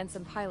 And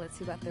some pilots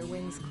who got their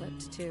wings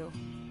clipped, too.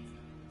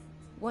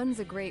 One's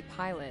a great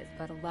pilot,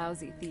 but a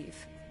lousy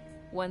thief.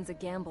 One's a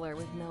gambler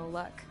with no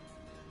luck.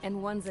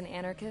 And one's an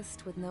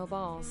anarchist with no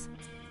balls.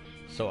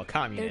 So a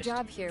communist. Their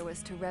job here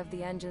was to rev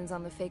the engines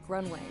on the fake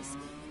runways.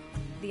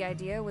 The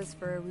idea was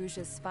for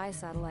Erusia's spy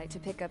satellite to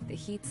pick up the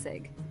heat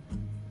sig.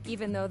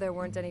 Even though there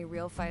weren't any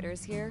real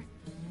fighters here,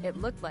 it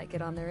looked like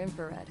it on their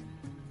infrared.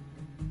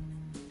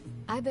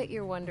 I bet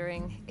you're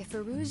wondering, if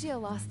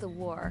Erusia lost the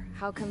war,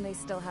 how come they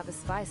still have a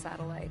spy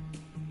satellite?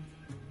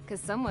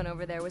 Because someone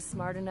over there was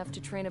smart enough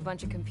to train a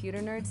bunch of computer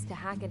nerds to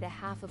hack into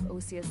half of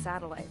Osia's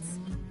satellites.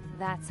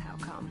 That's how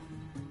come.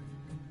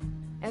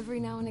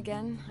 Every now and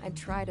again, I'd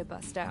try to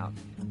bust out.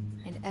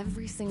 And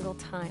every single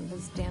time,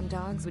 those damn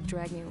dogs would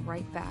drag me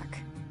right back.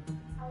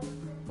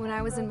 When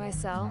I was in my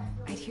cell,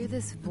 I'd hear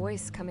this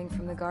voice coming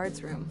from the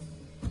guards room.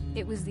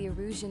 It was the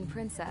Erusian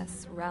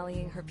princess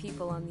rallying her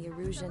people on the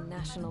Erusian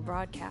national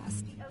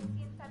broadcast.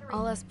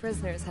 All us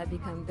prisoners had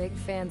become big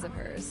fans of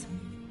hers.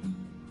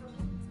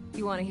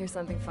 You want to hear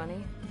something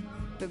funny?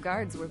 The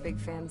guards were big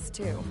fans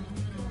too.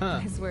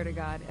 I swear to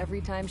God,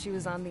 every time she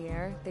was on the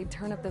air, they'd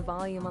turn up the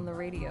volume on the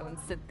radio and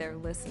sit there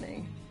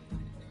listening.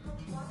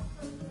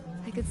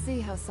 I could see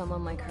how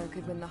someone like her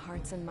could win the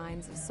hearts and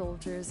minds of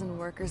soldiers and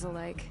workers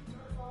alike.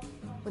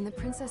 When the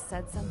princess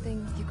said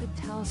something, you could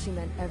tell she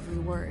meant every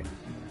word.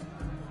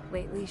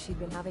 Lately, she'd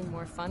been having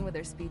more fun with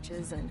her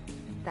speeches, and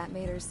that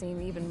made her seem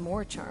even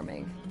more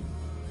charming.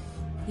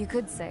 You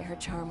could say her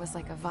charm was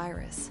like a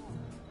virus.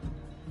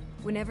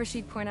 Whenever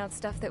she'd point out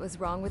stuff that was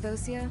wrong with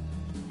Osia,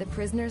 the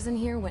prisoners in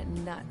here went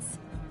nuts.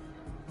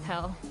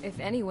 Hell, if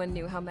anyone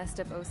knew how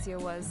messed up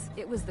Osia was,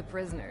 it was the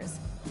prisoners.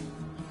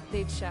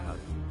 They'd shout,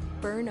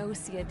 "Burn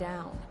Osia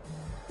down."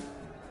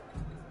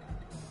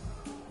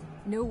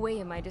 No way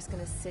am I just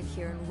gonna sit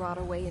here and rot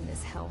away in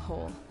this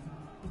hellhole.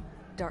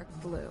 Dark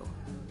blue.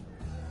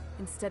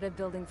 Instead of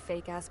building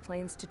fake-ass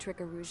planes to trick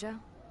Erusia,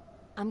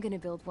 I'm gonna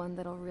build one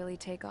that'll really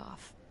take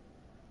off.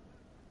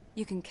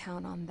 You can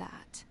count on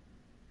that.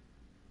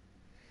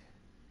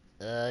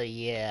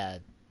 Yeah.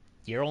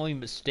 Your only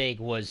mistake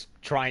was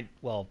trying...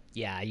 Well,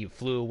 yeah, you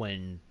flew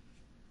when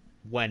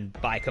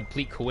by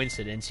complete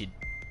coincidence you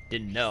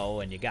didn't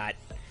know and you got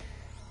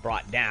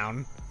brought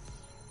down.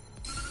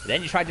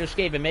 Then you tried to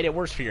escape and made it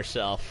worse for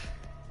yourself.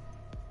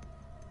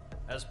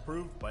 As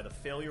proved by the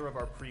failure of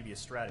our previous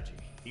strategy,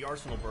 the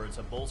Arsenal birds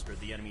have bolstered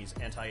the enemy's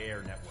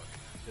anti-air network.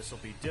 This will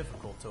be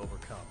difficult to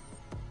overcome.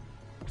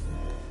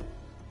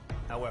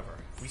 However,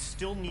 we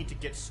still need to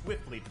get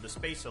swiftly to the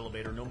space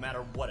elevator no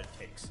matter what it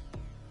takes.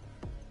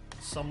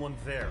 Someone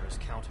there is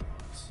counting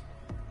on us.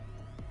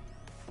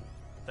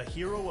 The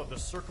hero of the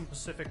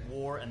Circum-Pacific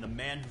War and the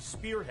man who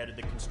spearheaded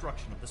the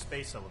construction of the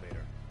space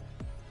elevator.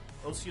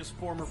 Osia's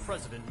former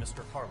president,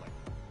 Mr. Harling.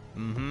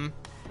 Mm-hmm.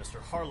 Mr.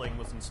 Harling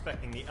was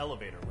inspecting the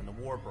elevator when the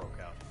war broke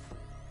out.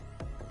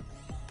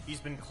 He's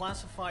been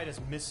classified as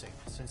missing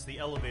since the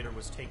elevator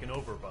was taken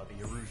over by the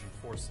Erusian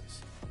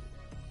forces.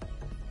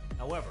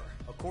 However,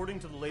 According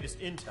to the latest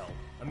intel,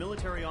 a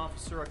military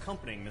officer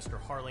accompanying Mr.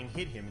 Harling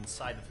hid him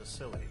inside the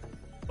facility.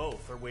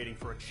 Both are waiting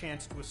for a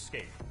chance to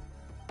escape.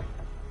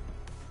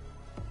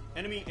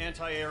 Enemy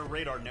anti-air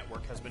radar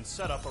network has been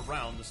set up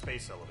around the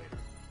space elevator.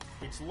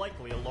 It's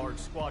likely a large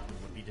squadron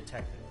would be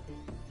detected.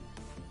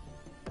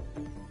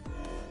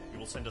 We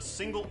will send a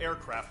single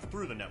aircraft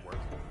through the network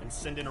and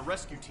send in a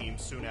rescue team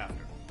soon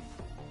after.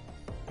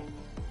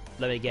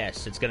 Let me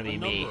guess, it's gonna be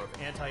me. A number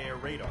of anti-air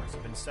radars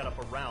have been set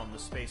up around the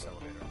space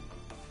elevator.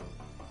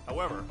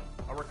 However,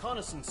 our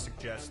reconnaissance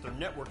suggests their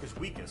network is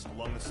weakest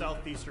along the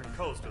southeastern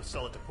coast of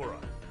Selatapura,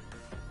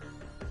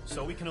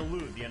 so we can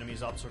elude the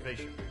enemy's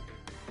observation.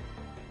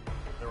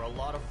 There are a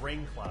lot of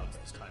rain clouds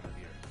this time of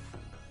year.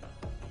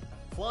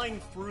 Flying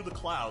through the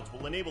clouds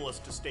will enable us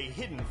to stay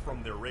hidden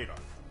from their radar.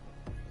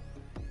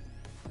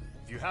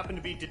 If you happen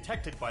to be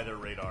detected by their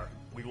radar,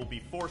 we will be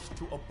forced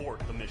to abort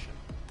the mission.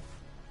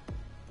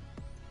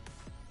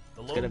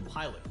 The lone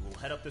pilot will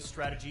head up this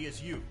strategy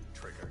as you,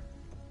 Trigger.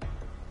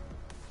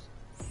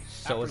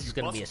 So it's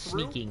going to be a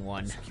sneaking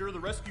one. Secure the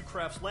rescue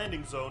craft's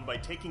landing zone by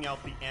taking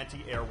out the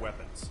anti-air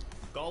weapons.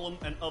 Gollum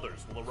and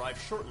others will arrive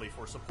shortly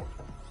for support.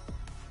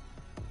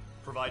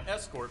 Provide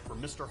escort for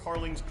Mr.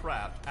 Harling's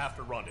craft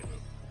after rendezvous.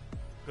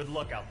 Good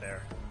luck out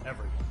there,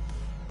 everyone.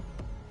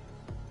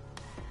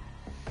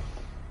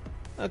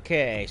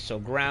 Okay, so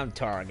ground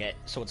target.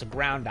 So it's a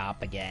ground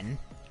op again.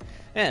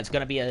 Yeah, it's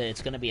gonna be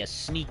a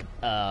sneak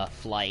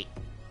flight.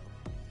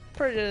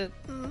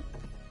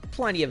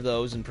 Plenty of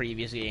those in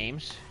previous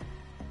games.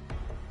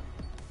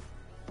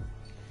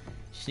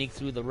 Sneak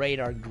through the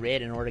radar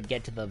grid in order to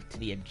get to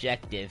the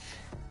objective.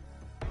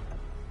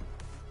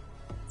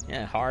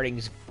 Yeah,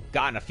 Harding's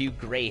gotten a few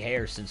gray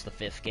hairs since the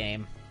 5th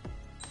game.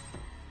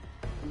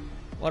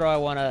 What do I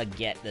want to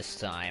get this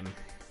time?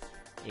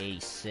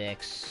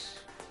 86,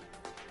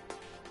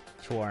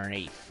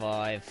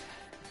 285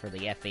 for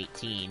the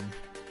F-18.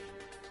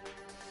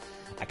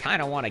 I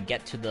kind of want to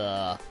get to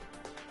the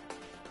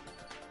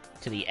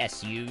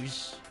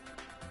SUs.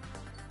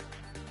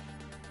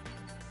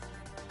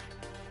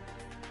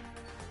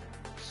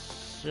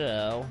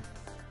 So,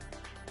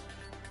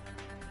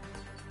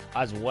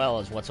 as well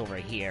as what's over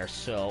here.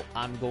 So,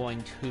 I'm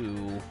going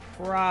to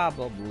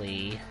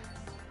probably...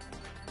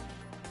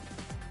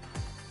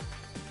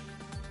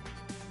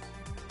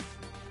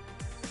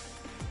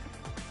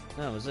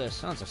 Oh, what was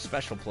this? Oh, it's a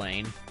special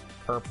plane.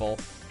 Purple.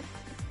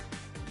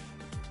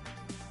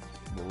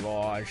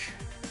 Mirage.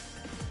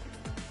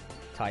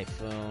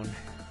 Typhoon.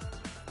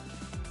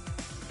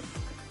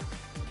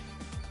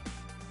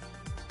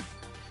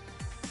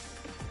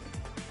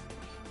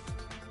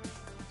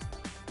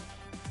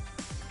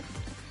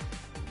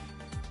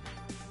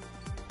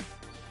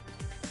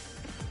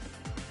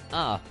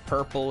 Ah,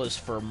 purple is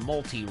for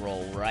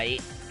multi-role, right?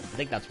 I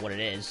think that's what it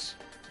is.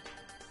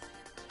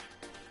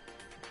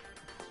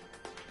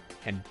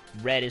 And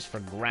red is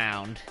for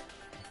ground.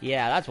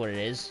 Yeah, that's what it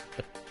is.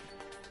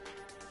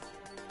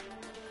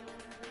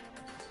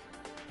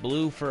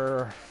 Blue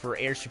for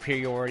air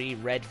superiority,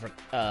 red for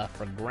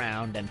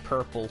ground, and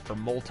purple for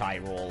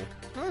multi-role.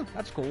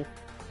 That's cool.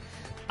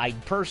 I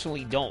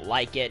personally don't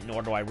like it,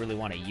 nor do I really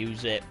want to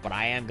use it, but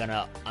I'm going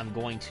to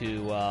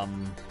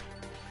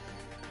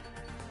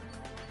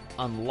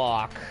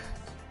unlock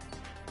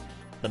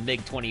the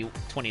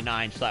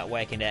MiG-29 so that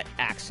way I can get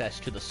access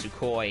to the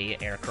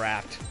Sukhoi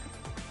aircraft.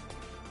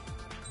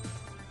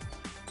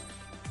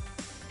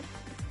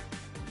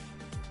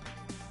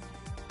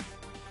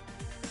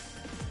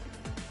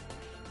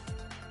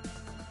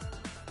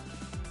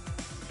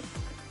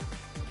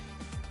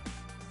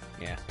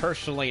 Yeah,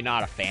 personally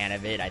not a fan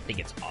of it. I think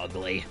it's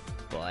ugly,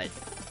 but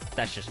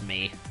that's just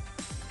me.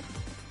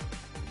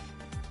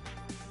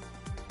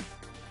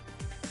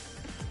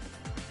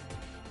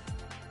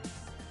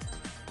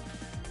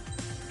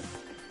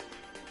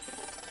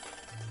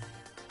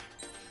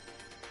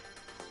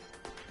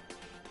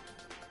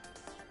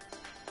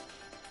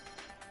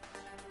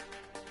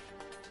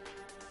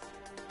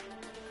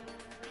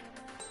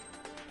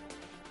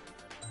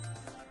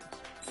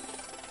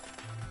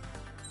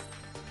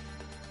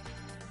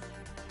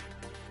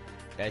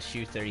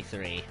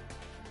 Su-33.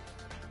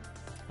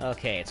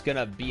 Okay, it's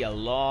gonna be a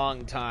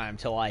long time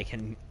till I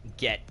can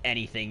get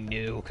anything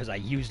new, because I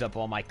used up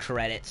all my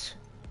credits.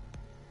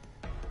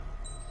 It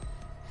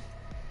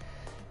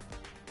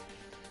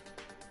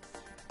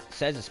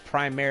says it's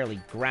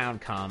primarily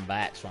ground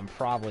combat, so I'm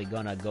probably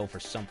gonna go for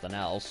something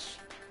else.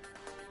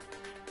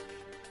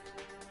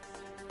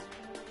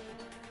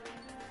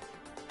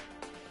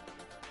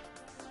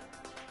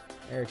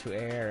 Air to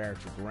air, air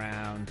to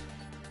ground.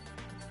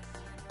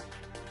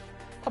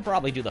 I'll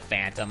probably do the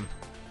Phantom.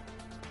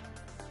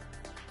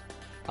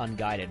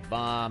 Unguided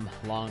bomb,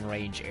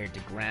 long-range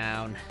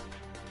air-to-ground,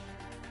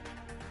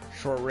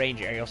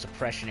 short-range aerial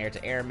suppression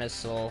air-to-air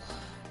missile.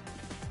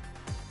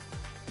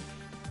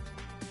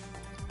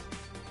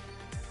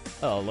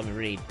 Oh, let me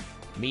read.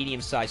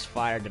 Medium-sized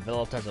fighter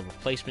developed as a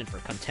replacement for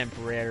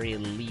contemporary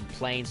lead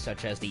planes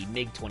such as the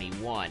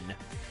MiG-21.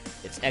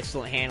 Its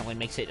excellent handling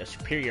makes it a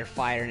superior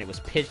fighter, and it was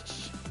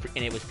pitched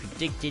it was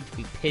predicted to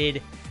be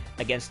pitted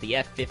against the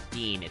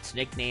F-15. Its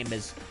nickname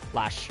is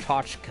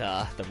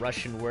Lashtochka, the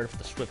Russian word for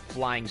the swift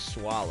flying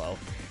swallow,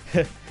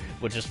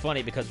 which is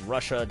funny because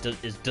Russia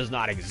does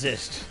not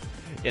exist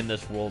in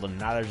this world, and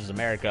neither does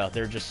America.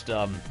 They're just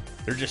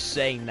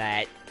saying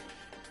that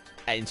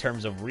in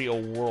terms of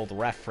real world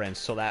reference,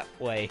 so that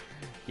way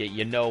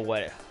you know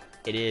what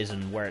it is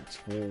and where it's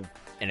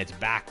in its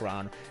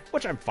background,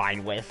 which I'm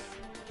fine with.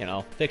 You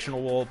know,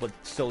 fictional world, but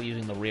still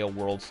using the real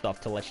world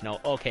stuff to let you know,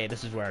 okay,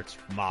 this is where it's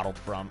modeled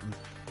from.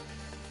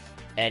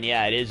 And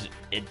yeah, it is.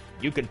 It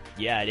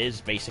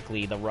is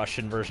basically the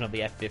Russian version of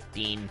the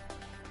F-15.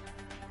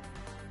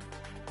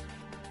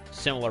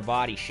 Similar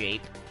body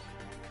shape.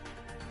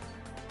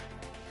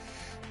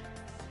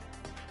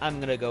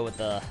 I'm gonna go with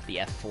the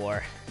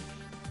F-4.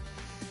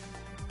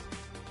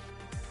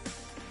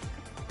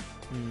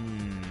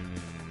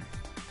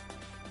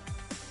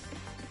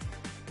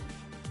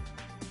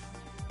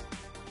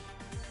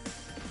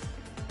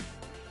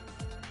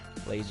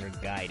 Laser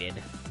guided.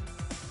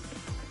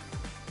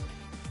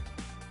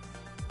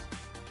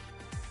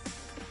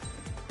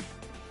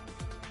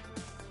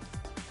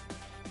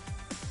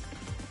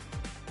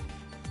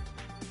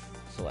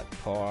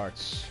 Select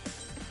parts.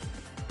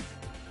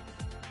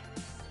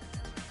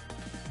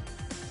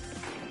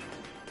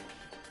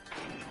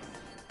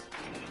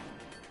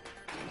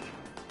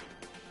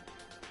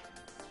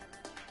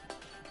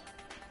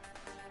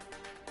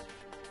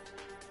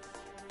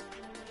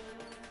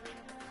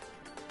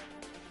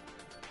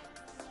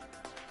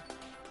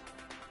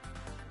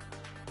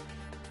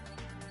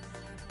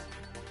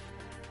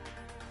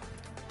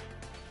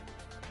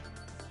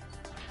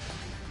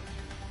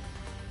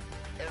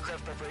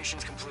 Aircraft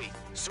preparations complete.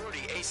 Sortie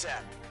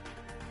ASAP.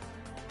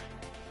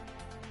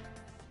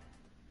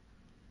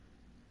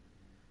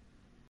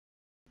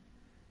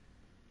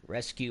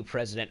 Rescue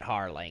President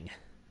Harling.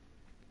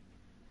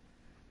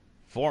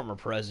 Former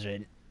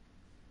president.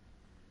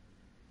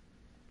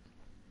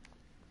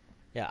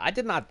 Yeah, I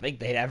did not think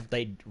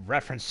they'd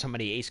reference so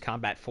many Ace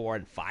Combat 4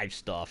 and 5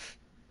 stuff.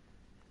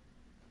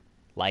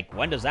 Like,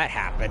 when does that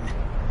happen?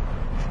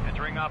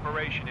 Entering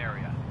operation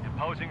area.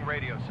 Imposing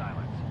radio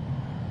silence.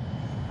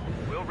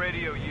 We'll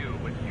radio you,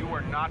 but you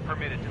are not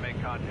permitted to make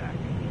contact.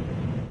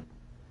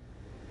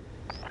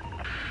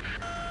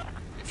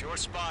 If you're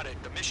spotted,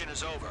 the mission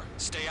is over.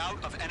 Stay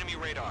out of enemy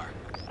radar.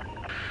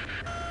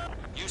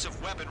 Use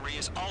of weaponry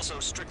is also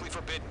strictly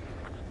forbidden.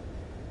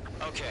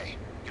 Okay,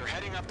 you're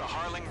heading up the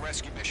Harling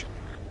rescue mission.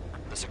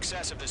 The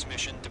success of this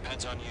mission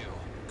depends on you.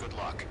 Good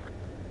luck.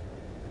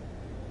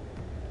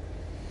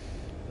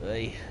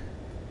 Hey.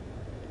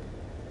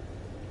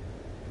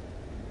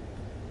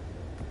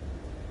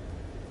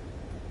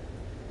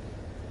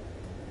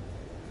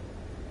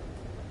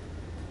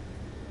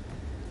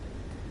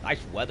 Nice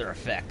weather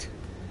effect.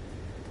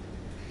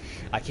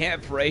 I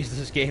can't praise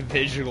this game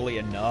visually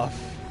enough.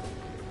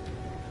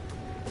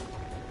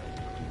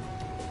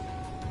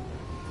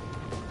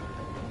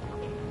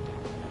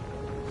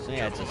 So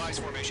yeah, it's a ice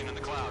formation in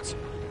the clouds.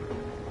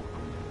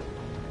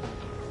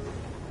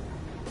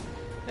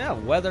 Yeah,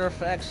 weather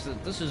effects.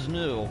 This is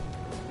new.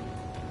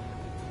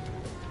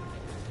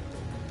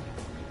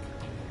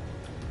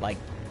 Like,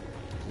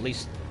 at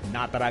least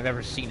not that I've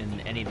ever seen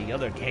in any of the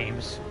other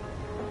games.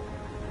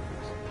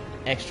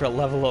 Extra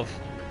level of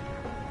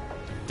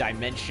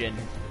dimension.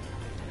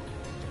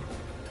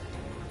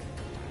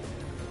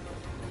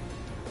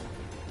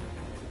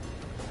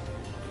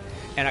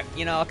 And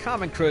you know, a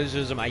common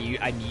criticism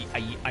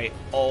I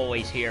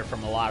always hear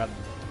from a lot of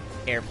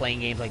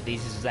airplane games like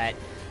these is that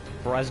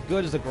for as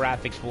good as the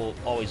graphics will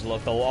always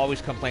look, they'll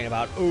always complain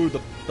about, oh,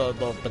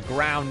 the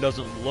ground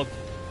doesn't look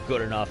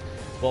good enough.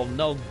 Well,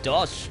 no,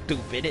 duh,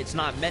 stupid. It's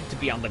not meant to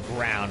be on the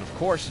ground. Of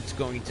course it's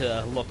going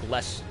to look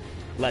less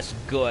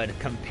good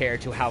compared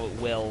to how it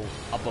will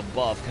up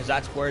above, because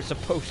that's where it's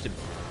supposed to be,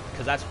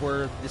 because that's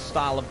where this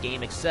style of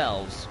game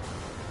excels.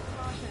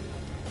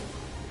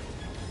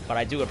 But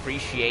I do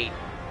appreciate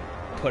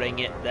putting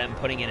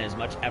in as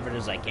much effort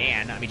as I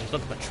can. I mean, just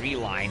look at the tree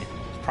line.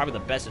 It's probably the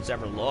best it's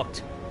ever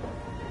looked.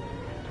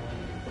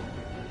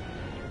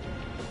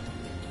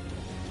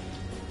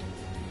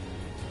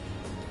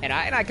 And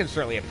I can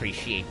certainly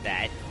appreciate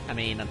that. I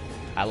mean,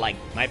 I like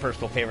my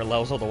personal favorite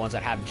levels are the ones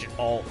that have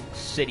all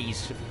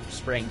cities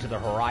spraying to the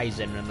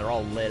horizon and they're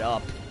all lit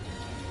up.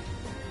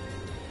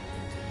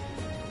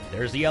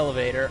 There's the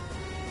elevator.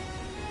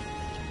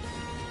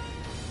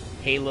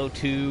 Halo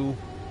 2,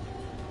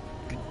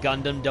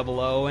 Gundam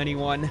 00,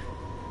 anyone?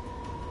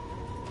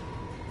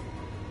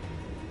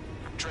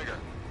 Trigger,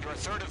 you're a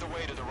third of the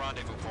way to the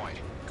rendezvous point.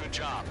 Good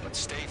job, but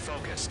stay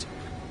focused.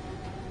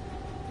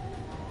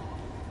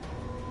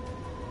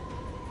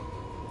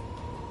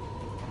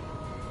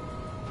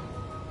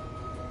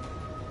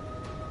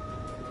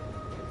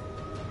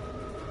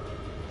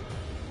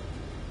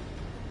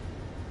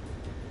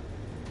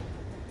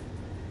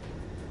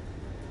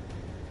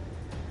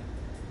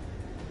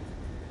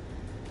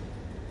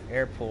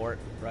 Airport,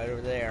 right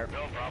over there.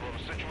 No problem.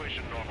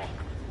 Situation normal.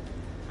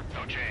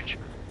 No change.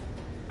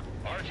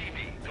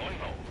 RTV, going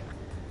home.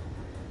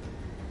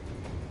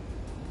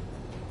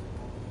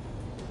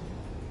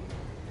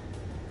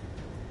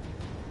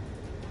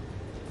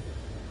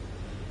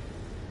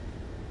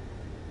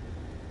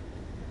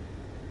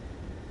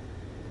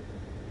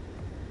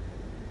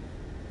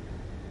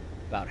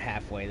 About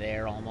halfway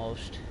there,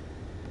 almost.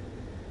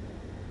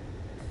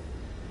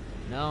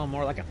 No,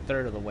 more like a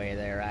third of the way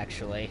there,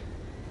 actually.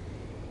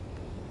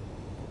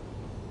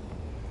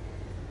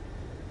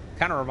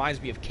 Kind of reminds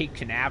me of Cape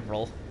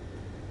Canaveral.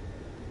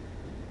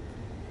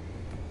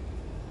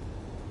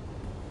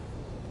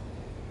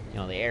 You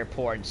know, the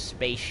airport and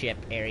spaceship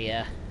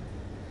area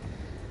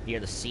near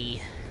the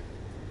sea.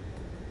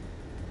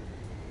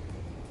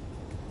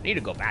 I need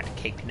to go back to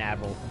Cape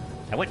Canaveral.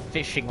 I went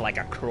fishing like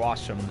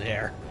across from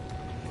there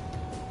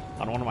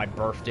on one of my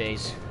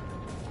birthdays.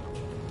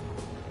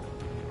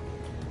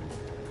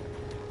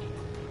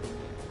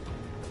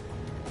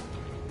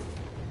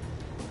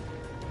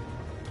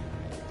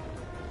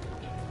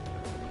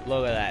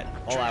 Look at that,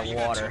 all that you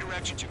water. got 2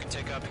 directions you can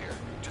take up here.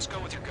 Just go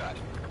with your gut.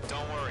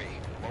 Don't worry,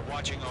 we're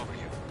watching over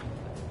you.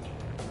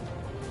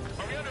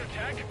 Are we under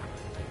attack?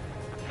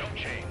 Don't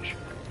change.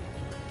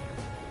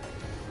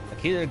 I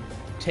can either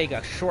take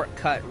a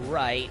shortcut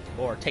right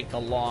or take the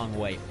long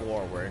way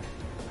forward.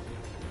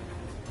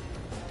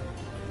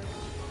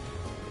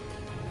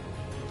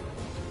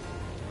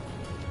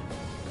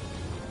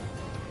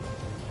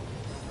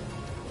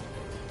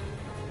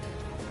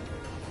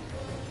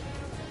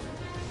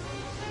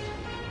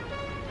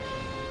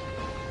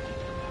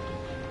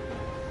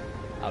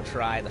 I'll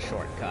try the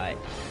shortcut.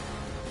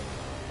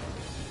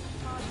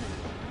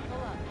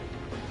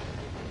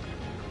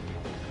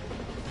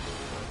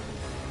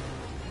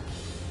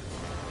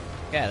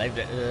 Yeah,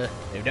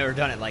 they've never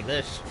done it like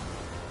this.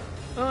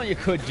 Oh, you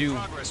could do.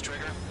 Progress,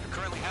 Trigger. You're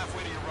currently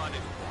halfway to your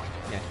rendezvous point.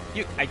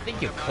 Yeah, I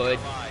think you I'm not could.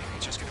 gonna lie,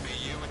 it's just gonna be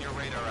you and your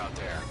radar out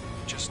there.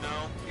 Just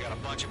know you got a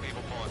bunch of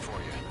people pulling for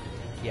you.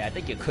 Yeah, I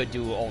think you could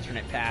do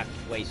alternate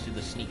pathways through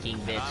the sneaking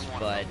bits,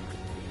 but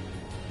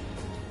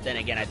then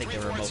again, I think they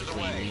were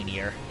mostly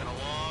linear. Been a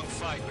long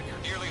fight, but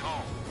you're nearly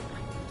home.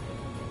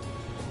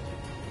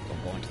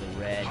 Don't go into the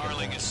red.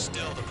 Harling is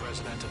still the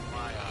president in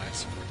my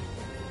eyes.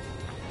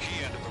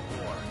 He ended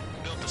the war,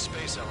 built the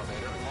space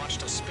elevator, and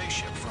launched a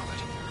spaceship from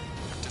it.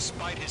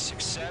 Despite his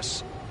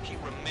success, he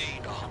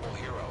remained a humble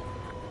hero.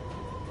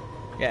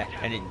 Yeah,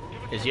 and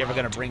is he ever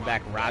going to bring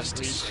back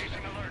Razgrees?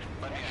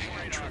 Let me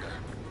hand, Trigger.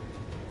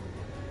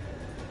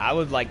 I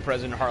would like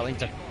President Harling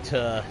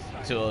to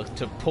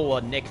pull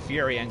a Nick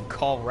Fury and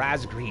call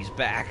Razgrees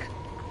back.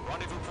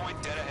 Rendezvous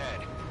point dead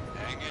ahead.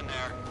 Hang in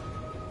there.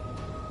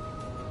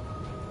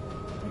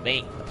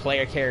 The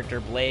player character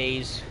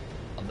Blaze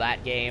of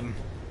that game,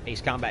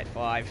 Ace Combat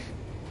 5,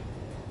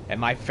 and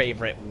my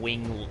favorite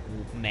wing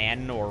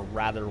man, or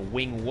rather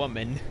wing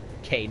woman,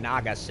 Kei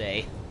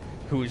Nagase,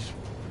 who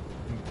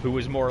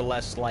was more or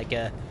less like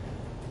a,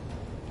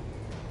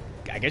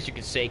 I guess you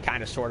could say,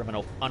 kind of sort of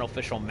an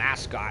unofficial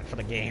mascot for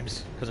the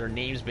games, because her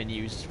name's been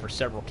used for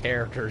several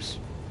characters.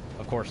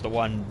 Of course, the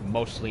one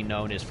mostly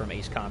known is from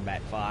Ace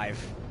Combat 5.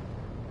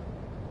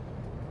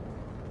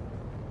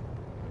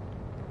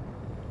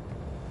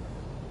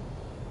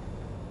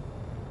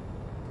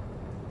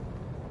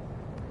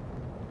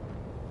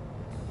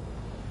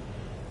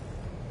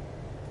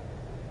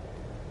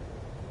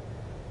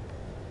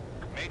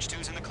 Mage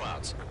 2's in the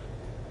clouds.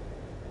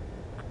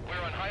 We're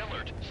on high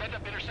alert. Send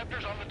up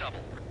interceptors on the double.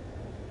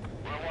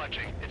 We're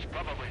watching. It's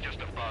probably just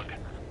a bug.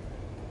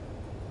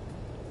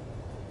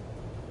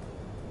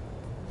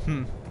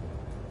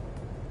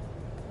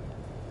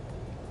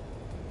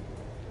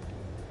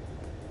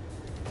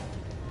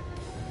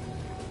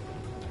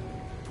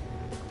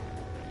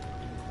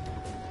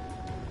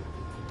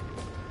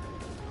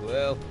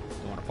 Well,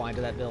 don't want to fly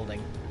into that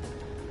building.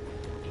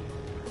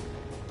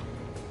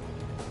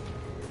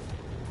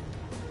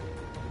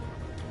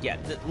 Yeah,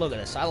 look at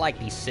this. I like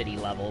these city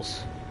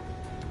levels.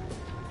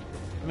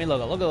 I mean,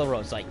 look at the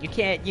roads. Like, you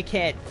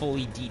can't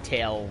fully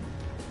detail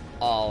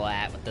all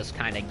that with this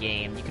kind of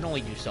game. You can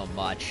only do so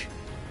much.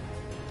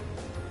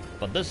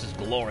 But this is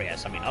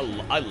glorious. I mean,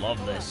 I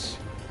love this.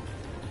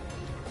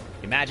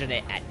 Imagine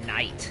it at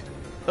night.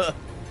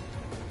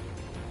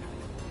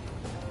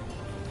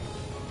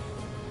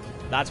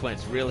 That's when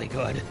it's really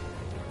good.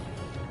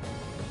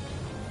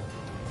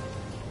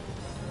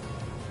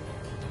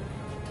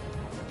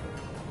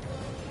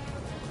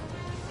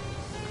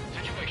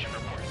 Situation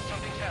report.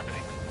 Something's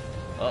happening.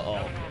 Uh-oh.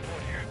 Nothing to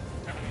report here.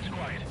 Everything's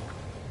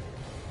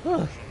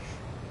quiet.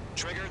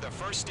 Trigger, the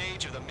first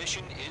stage of the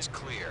mission is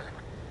clear.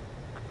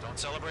 Don't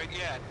celebrate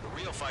yet. The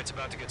real fight's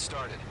about to get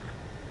started.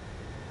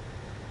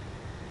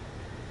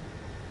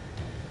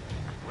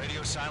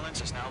 Radio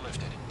silence is now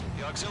lifted.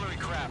 The auxiliary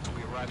craft will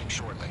be arriving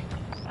shortly.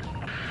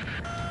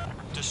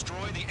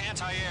 Destroy the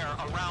anti-air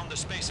around the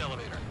space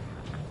elevator.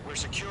 We're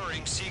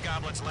securing Sea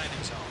Goblet's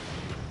landing zone.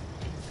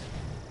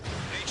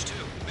 H2,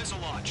 missile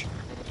launch.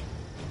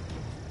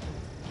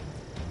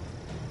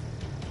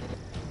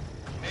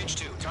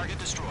 H2, target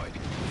destroyed.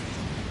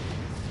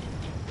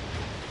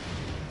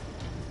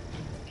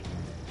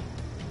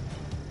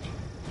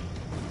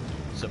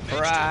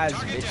 Surprise,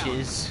 Target down.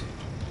 bitches.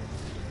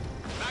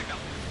 Magnum.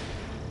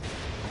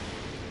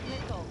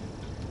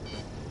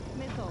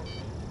 Missile.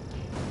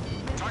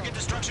 Target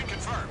destruction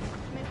confirmed.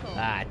 Missile.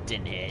 Ah, it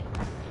didn't hit.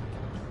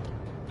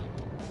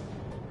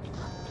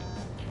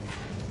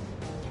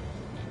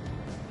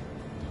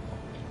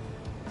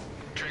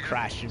 Trigger.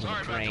 crashed into the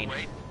Sorry train. about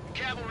the wait.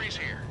 Cavalry's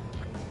here.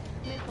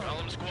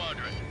 Column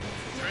Squadron.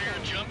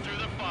 Trigger jumped through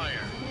the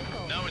fire.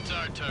 Now it's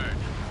our turn.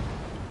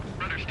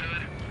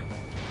 Understood.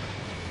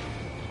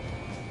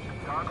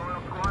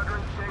 Gargoyle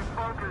Squadron, stay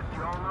focused.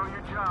 You all know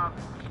your job.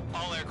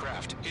 All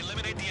aircraft,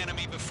 eliminate the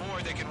enemy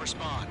before they can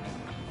respond.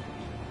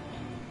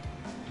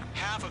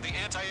 Half of the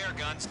anti-air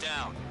guns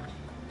down.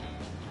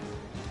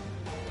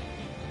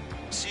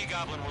 Sea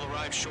Goblin will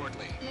arrive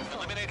shortly.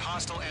 Eliminate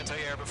hostile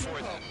anti-air before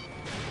then.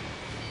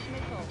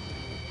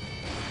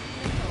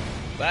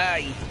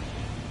 Bye.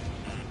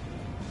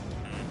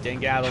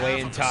 Didn't get out of the way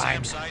in Half of the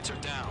time. SAM sites are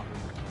down.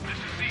 This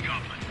is Sea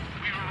Goblin.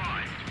 We've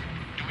arrived.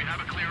 Do we have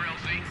a clear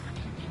LZ?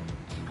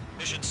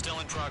 Mission still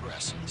in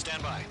progress.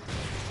 Stand by.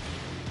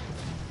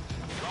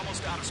 You're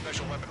almost out of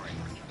special weaponry.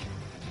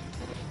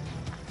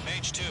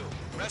 Mage 2,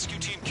 rescue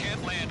team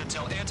can't land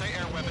until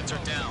anti-air weapons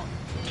are down.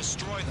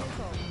 Destroy them.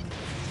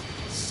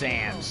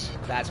 SAMs.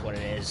 That's what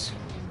it is.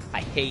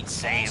 I hate All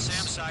SAMs.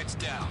 SAM sites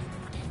down.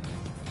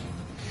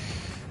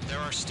 There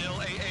are still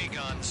AA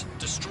guns.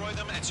 Destroy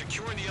them and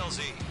secure the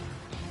LZ.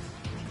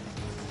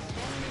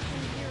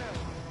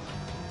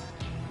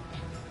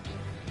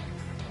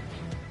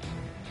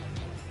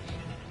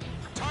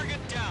 Target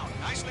down.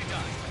 Nicely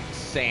done.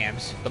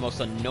 SAMs, the most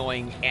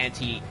annoying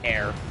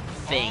anti-air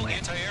thing All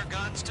anti-air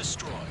guns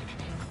destroyed.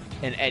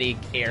 in any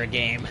air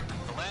game.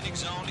 The landing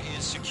zone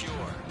is secure.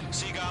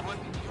 Sea Goblin,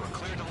 you are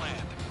clear to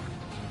land.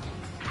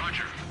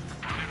 Roger.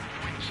 Running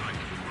point sight.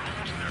 We're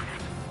almost there.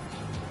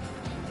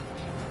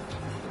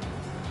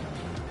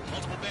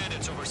 Multiple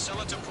bandits over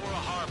Selatapura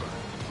Harbor.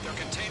 They're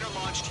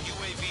container-launched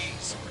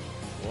UAVs.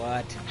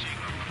 What?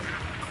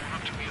 Going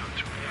up to me on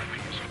 2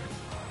 VIPs.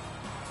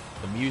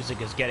 The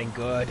music is getting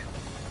good.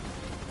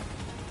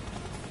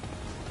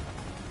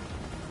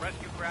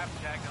 Rescue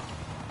craft tagged on.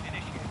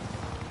 Initiate.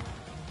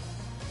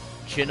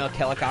 Chinook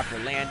helicopter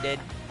landed.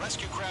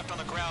 Rescue craft on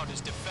the ground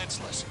is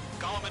defenseless.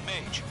 Gollum and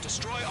Mage,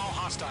 destroy all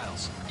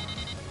hostiles.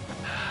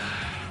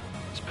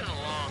 It's been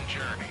a long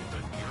journey,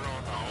 but you're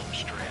on the home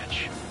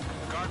stretch.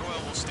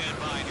 Gargoyle will stand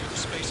by near the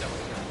space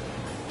elevator.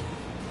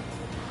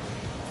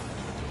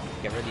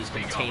 Get rid of these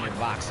container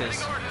boxes.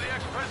 Heading over to the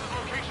Express's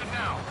location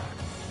now.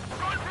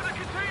 Run for the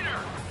container!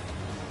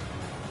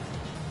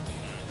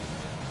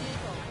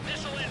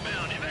 Missile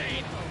inbound,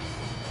 evade!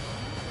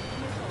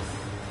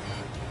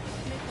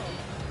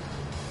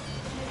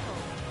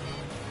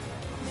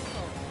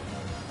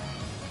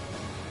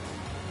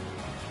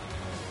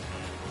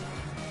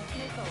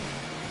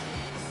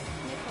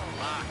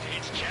 Locked,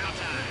 it's chow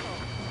time.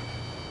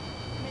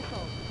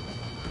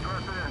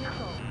 Stress in.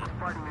 We're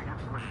fighting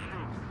against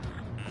machines.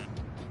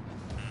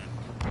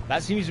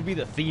 That seems to be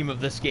the theme of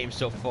this game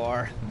so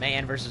far.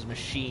 Man versus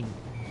machine.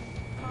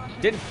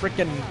 Didn't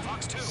frickin'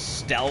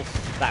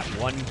 Stealth, that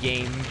one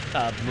game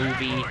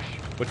movie,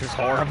 which was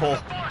horrible,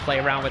 play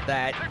around with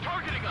that. They're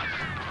targeting us!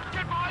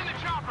 Get behind the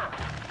chopper!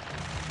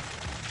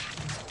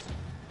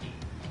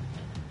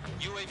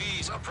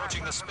 UAVs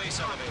approaching the space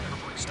elevator.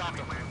 Stop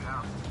them.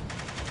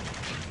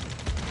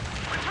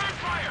 Return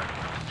fire!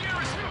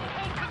 Sierra 2,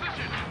 hold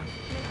position!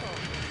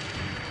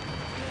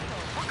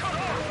 We're cut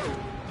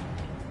off!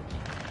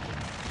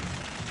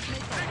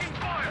 Taking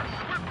fire!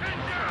 We're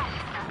pinned down!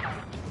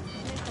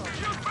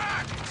 Shoot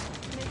back!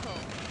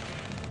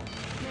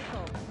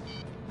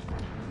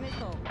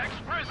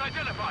 Express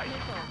identified!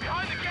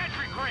 Behind the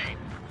gantry crane!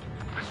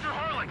 Mr.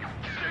 Harling,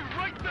 stay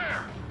right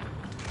there!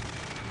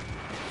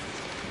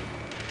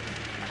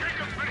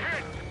 Jacob's been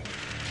hit!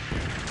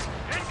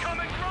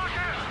 Incoming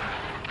rocket!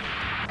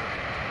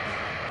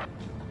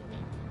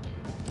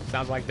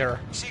 Sounds like they're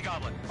Sea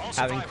Goblin, all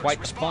having survivors, quite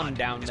the respond. fun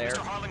down Is there.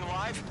 Mr. Harling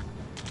alive?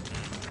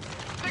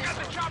 They got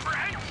the chopper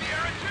and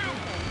Sierra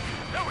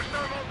 2! That was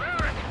thermal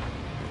barracks!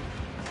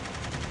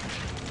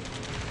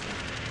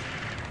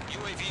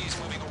 UAVs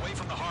moving away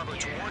from the harbor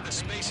toward the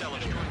space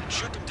elevator.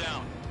 Shoot them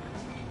down.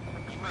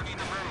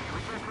 UAVs are ready. We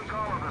can take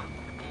all of them.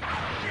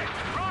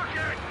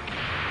 Rocket!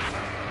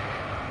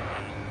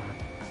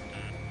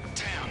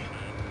 Damn.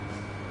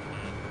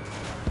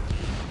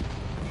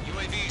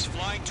 UAVs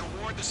flying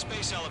toward the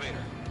space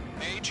elevator.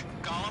 Mage,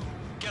 Gollum,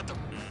 get them.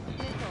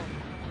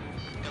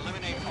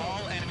 Eliminate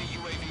all enemy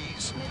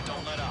UAVs.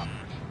 Don't let up.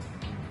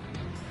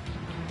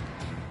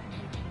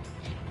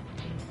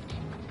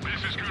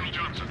 This is Colonel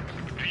Johnson.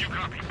 Do you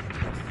copy?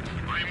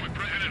 I am with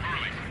President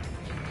Harling.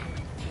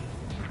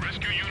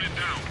 Rescue unit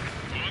down,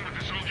 along with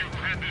the soldier who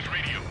had this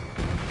radio.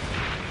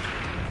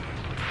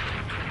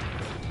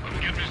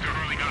 Get Mr.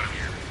 Harling out of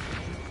here.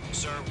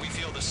 Sir, we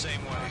feel the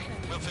same way.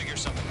 We'll figure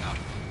something out.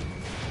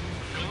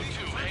 Going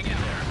to, hang in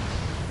there.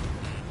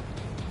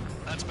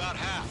 That's about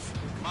half.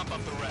 Mop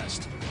up the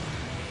rest.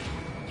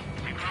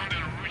 We found an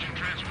Norwegian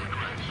transport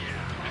craft.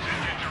 Yeah. Its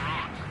engines are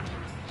on.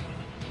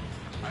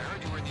 I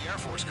heard you were in the Air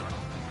Force, Colonel.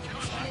 Can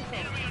you fly?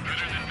 Better than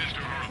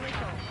Mr. Harling.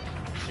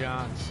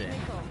 Johnson.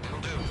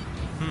 It'll do.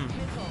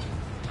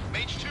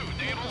 Mage 2,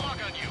 they have a lock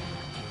on you.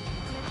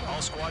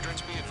 All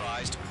squadrons be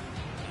advised.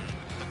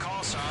 The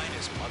call sign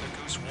is Mother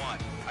Goose 1.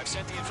 I've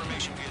sent the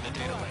information via the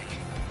data link.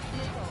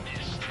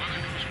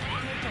 Mother Goose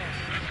 1?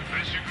 That's the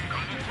best you can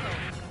come up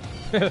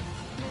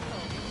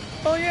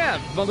Oh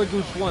yeah, Mother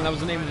Goose 1. That was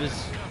the name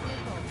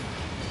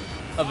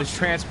of his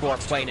transport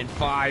plane in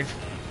 5.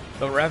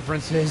 The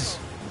references.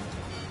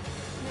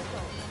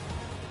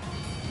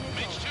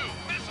 Mage 2,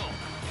 missile!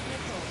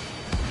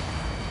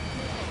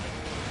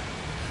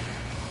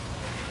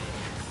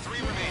 3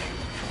 remaining.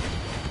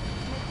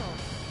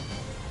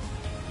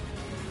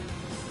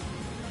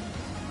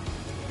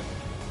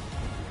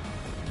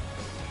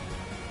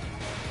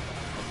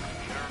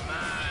 You're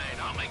mine.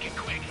 I'll make it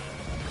quick.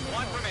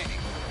 1 remaining.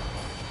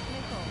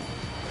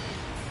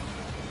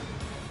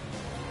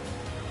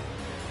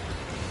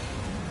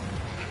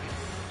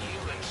 You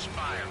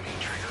inspire me,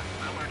 Trigger.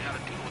 I learned how to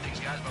deal with these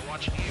guys by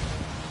watching you.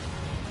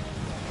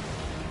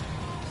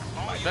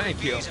 All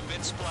Thank you. UAVs have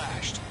been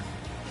splashed.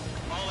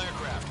 All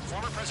aircraft.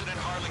 Former President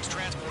Harling's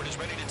transport is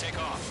ready to take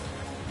off.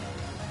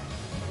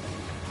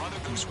 Mother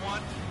Goose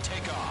 1,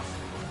 take off.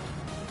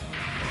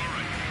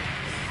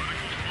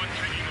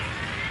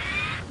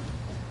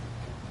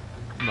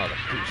 Mother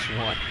Goose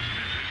 1.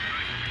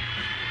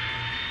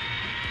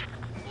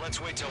 Let's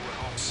wait till we're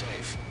home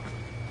safe.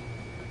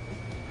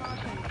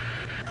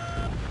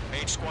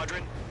 Mage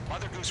Squadron,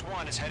 Mother Goose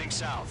 1 is heading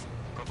south.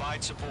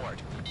 Provide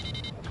support.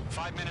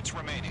 5 minutes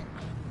remaining.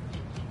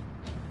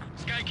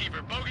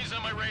 Skykeeper, bogey's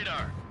on my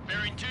radar.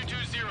 Bearing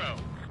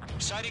 220.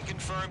 Sighting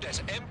confirmed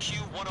as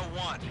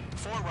MQ-101,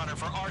 forerunner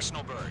for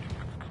Arsenal Bird.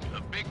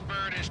 The big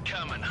bird is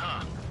coming,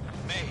 huh?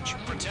 Mage,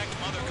 protect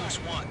Mother Goose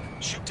 1.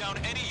 Shoot down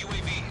any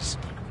UAVs.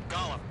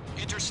 Gollum,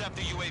 intercept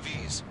the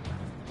UAVs.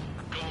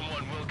 Golem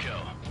 1 will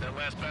kill. That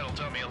last battle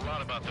taught me a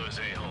lot about those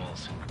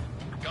a-holes.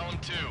 Golem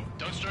 2,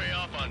 don't stray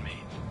off on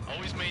me.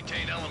 Always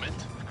maintain element.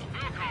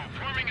 Wilco,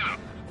 forming up.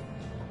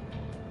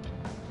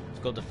 Let's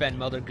go defend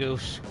Mother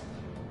Goose.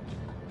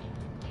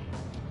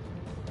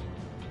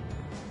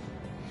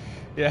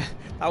 Yeah,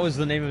 that was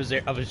the name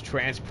of his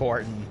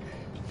transport in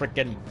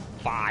frickin'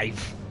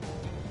 5.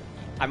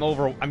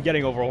 I'm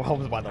getting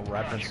overwhelmed by the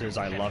references.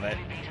 I love it.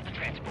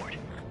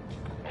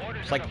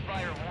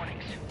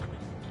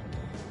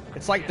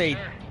 It's like they. He's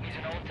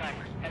an old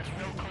timer. Has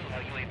no clue how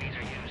UAVs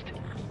are used.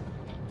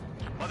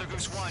 Mother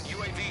Goose 1,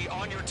 UAV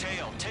on your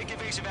tail. Take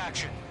evasive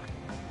action.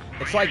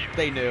 It's like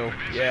they knew.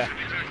 Yeah.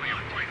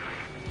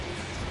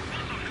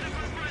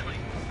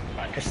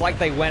 It's like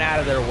they went out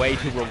of their way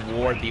to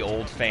reward the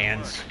old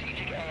fans,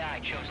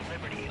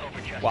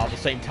 while at the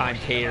same time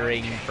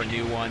catering for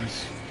new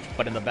ones,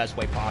 but in the best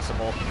way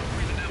possible.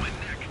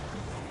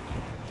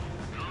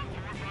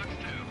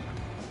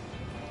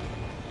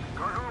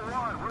 Gargoyle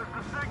 1, where's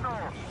the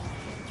signal?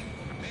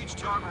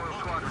 Gargoyle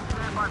Squadron,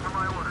 stand by for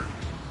my orders.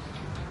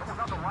 Someone's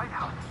out the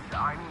lighthouse.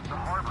 I mean, the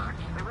harbor.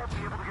 They won't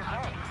be able to get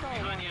home.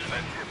 That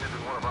ship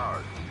isn't one of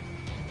ours.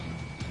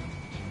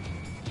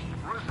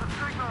 Where's the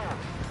signal?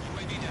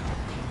 UAV down.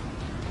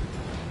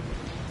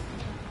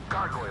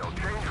 Gargoyle,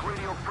 change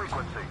radio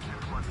frequency.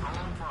 This one's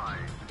all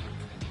mine.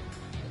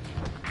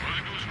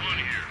 Mother Goose 1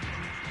 here.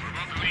 We're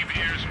about to leave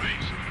the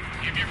airspace.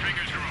 Keep your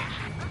fingers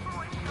crossed.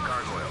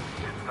 Gargoyle,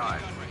 it's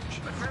time.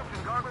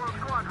 Attention, Gargoyle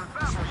Squadron,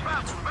 baffle,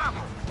 baffle,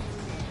 baffle.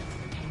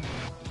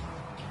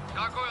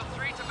 Gargoyle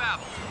 3 to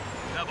Babel.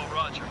 Double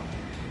Roger.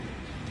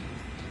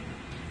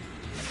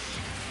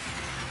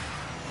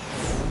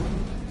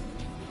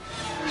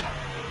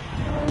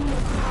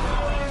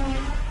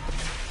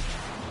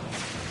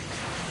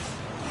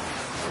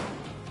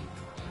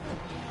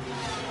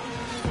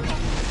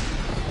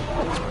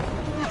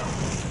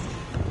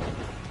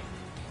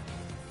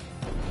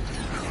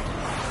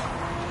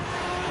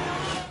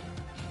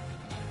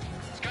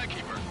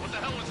 Skykeeper, what the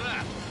hell was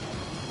that?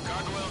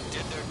 Gargoyle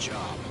did their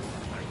job.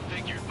 I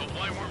figured, but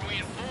why weren't we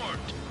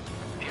informed?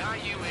 The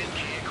IUN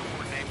can't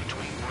coordinate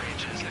between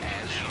branches and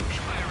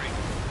firing.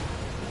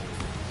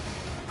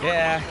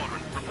 Yeah.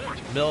 Report.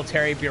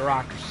 Military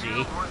bureaucracy.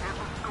 One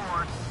isn't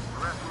scored. The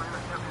rest were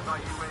intercepted by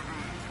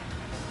UAVs.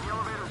 The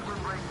elevator's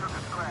windbreak took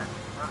a scratch.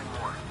 Nothing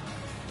more.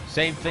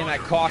 Same thing that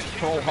cost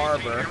Pearl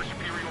Harbor. Air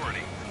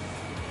superiority.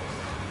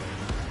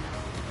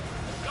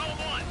 Golem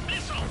 1,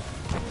 missile!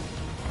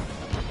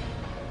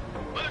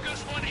 Mother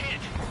Goose 1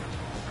 hit.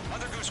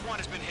 Mother Goose 1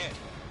 has been hit.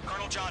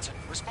 Colonel Johnson,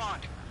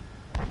 respond.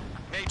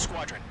 Mage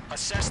Squadron,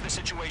 assess the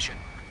situation.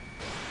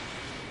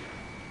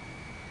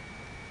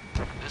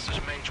 This is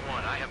Mage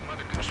 1. I have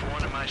Mother Goose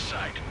 1 in my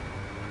sight.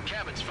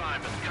 Cabin's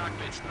fine, but the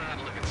cockpit's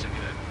not looking so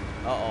good.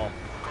 Uh-oh.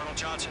 Colonel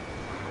Johnson,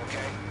 you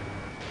okay?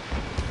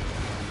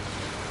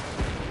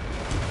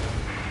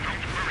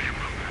 Don't worry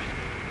about that.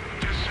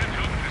 Just send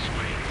help this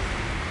way.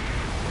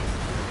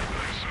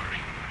 I'm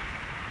sorry.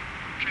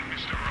 Get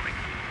Mr. Harling.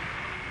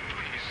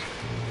 Please.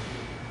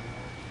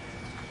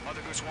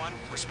 Mother Goose 1,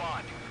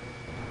 respond.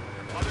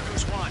 Mother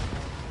Goose 1.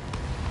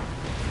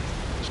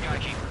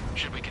 Skykeeper,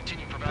 should we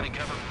continue providing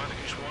cover for Mother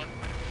Goose 1?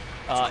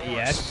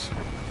 Yes.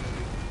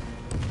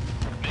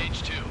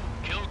 Mage 2,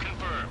 kill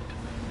confirmed.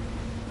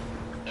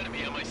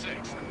 Enemy on my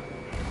 6.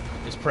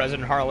 Is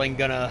President Harling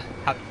gonna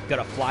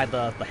fly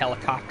the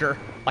helicopter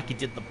like he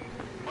did the...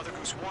 Mother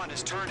Goose 1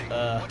 is turning.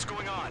 What's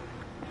going on?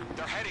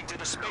 They're heading to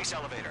the space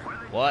elevator.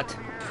 What?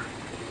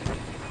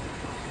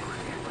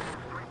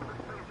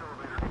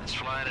 The Squadron's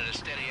flying at a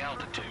steady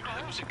altitude.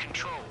 Who's in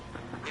control?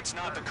 It's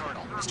not the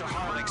Colonel. Mr.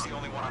 Harling's the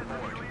only one on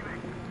board.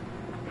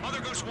 Mother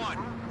Goose 1,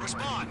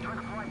 respond!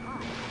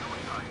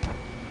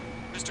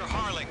 Mr.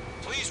 Harling,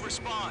 please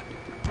respond!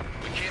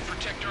 We can't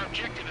protect our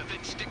objective if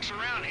it sticks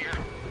around here.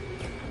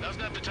 Now's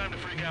not the time to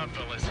freak out,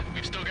 fellas.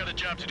 We've still got a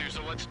job to do,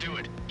 so let's do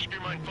it. Keep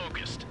your mind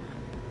focused.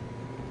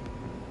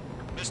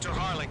 Mr.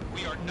 Harling,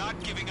 we are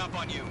not giving up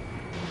on you.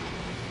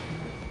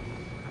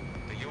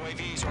 The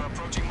UAVs are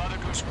approaching Mother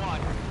Goose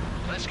 1.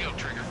 Let's go,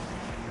 Trigger.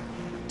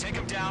 Take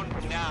them down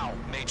now,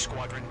 Mage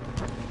Squadron.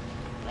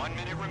 1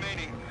 minute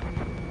remaining.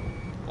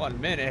 1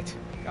 minute?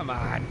 Come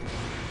on.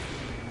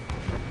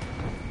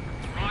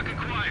 Rock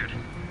acquired.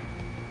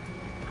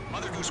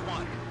 Mother Goose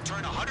 1,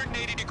 turn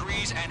 180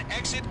 degrees and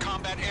exit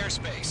combat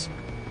airspace.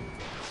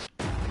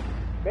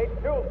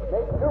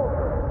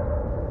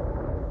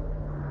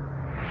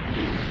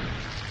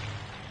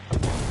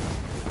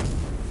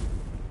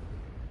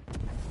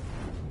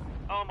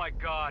 Oh my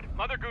god,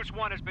 Mother Goose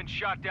 1 has been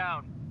shot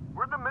down.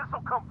 Where'd the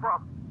missile come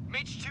from?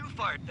 Mage 2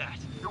 fired that.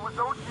 It was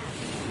Ocean.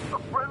 A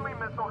friendly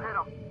missile hit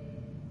him.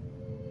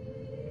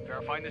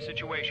 Verifying the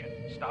situation.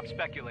 Stop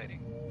speculating.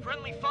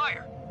 Friendly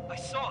fire. I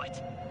saw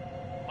it.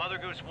 Mother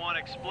Goose 1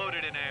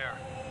 exploded in air.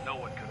 No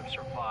one could have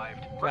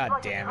survived. God Looks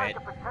like damn he it. tried to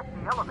protect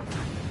the elevator.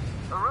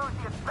 The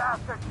Erusian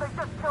bastards, they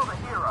just killed a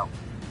hero.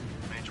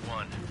 Mage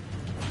 1.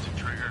 Was it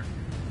Trigger?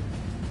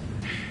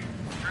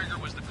 Trigger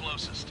was the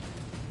closest.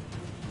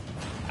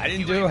 I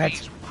didn't do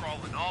UAVs it. were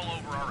crawling all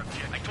over our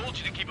objective. I told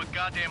you to keep a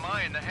goddamn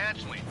eye on the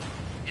hatchling.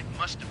 It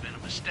must have been a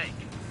mistake.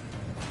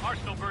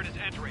 Arsenal bird is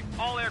entering.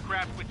 All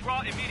aircraft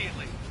withdraw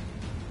immediately.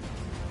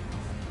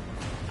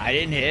 I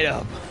didn't hit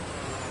him.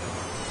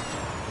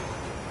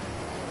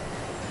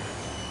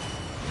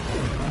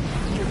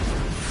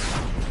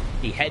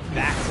 He head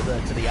back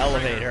to the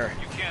elevator.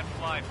 You can't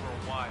fly for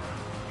a while.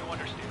 You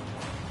understand?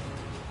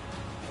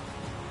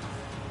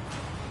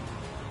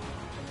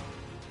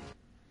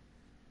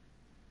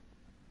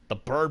 The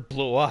bird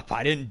blew up.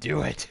 I didn't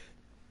do it.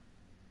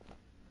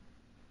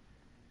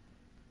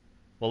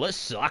 Well, this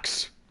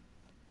sucks.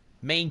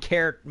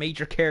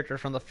 Major character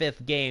from the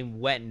 5th game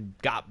went and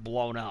got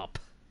blown up.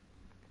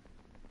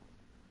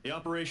 The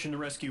operation to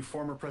rescue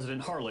former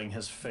President Harling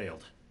has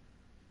failed.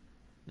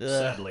 Ugh.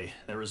 Sadly,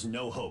 there is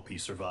no hope he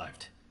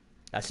survived.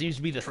 That seems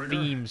to be the Trigger,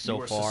 theme so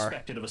you are far.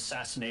 suspected of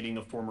assassinating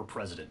the former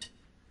president.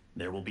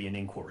 There will be an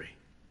inquiry.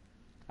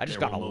 I just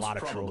There got a will lot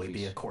of most probably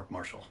trophies. be a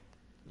court-martial.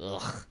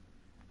 Ugh.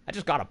 I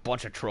just got a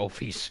bunch of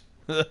trophies.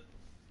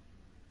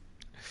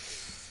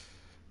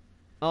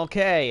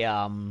 Okay,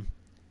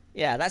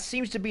 yeah, that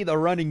seems to be the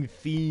running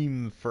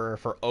theme for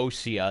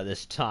Osea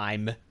this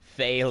time.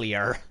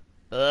 Failure.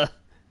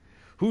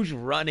 Who's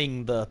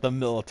running the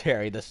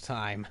military this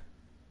time?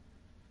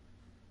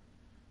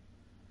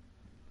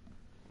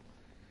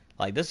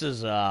 Like, this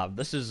is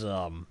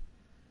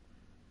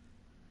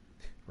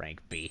rank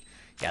B.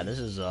 Yeah, this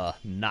is,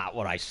 not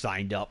what I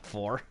signed up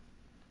for.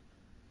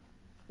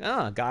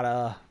 Oh,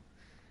 got,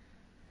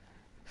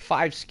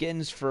 5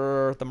 skins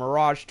for the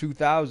Mirage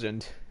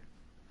 2000.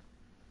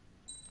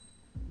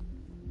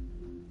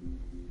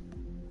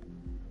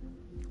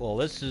 Well,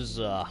 this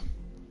is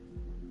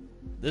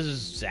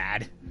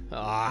sad.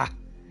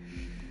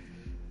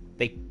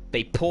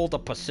 They pulled a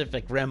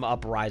Pacific Rim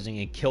uprising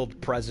and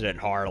killed President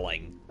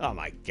Harling. Oh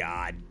my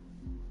god.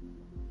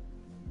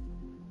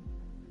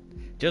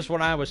 Just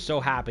when I was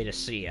so happy to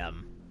see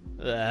him.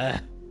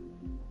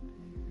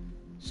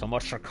 So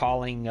much for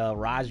calling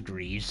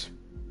Rosgreaves.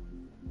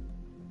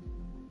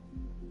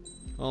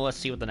 Well, let's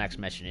see what the next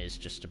mission is,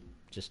 just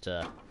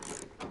to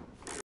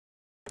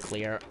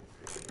clear.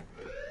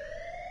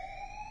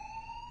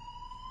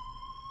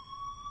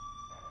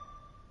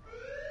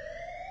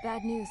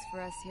 Bad news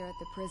for us here at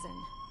the prison.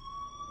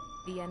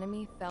 The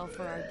enemy fell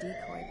for our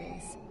decoy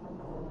base.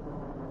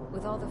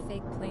 With all the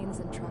fake planes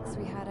and trucks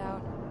we had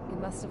out, it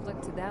must have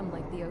looked to them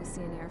like the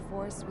Ocean Air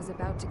Force was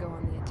about to go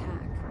on the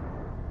attack.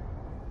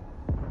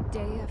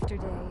 Day after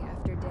day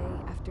after day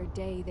after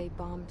day, they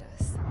bombed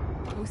us.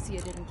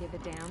 Osea didn't give a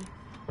damn.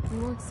 We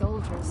weren't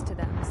soldiers to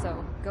them,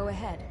 so go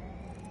ahead.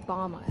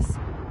 Bomb us.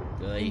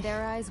 In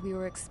their eyes, we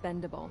were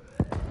expendable.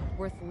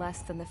 Worth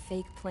less than the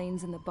fake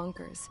planes in the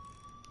bunkers.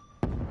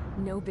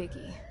 No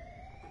biggie.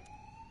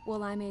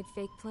 While I made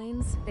fake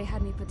planes, they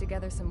had me put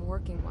together some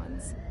working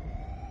ones.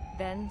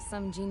 Then,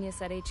 some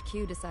genius at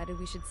HQ decided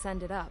we should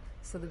send it up,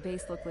 so the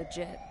base looked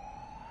legit.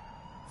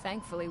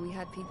 Thankfully, we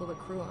had people to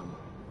crew them.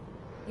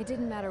 It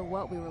didn't matter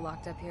what we were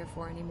locked up here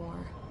for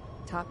anymore.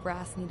 Top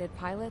brass needed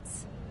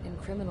pilots, and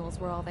criminals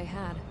were all they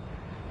had.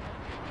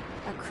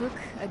 A crook,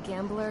 a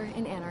gambler,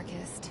 an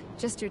anarchist.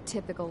 Just your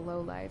typical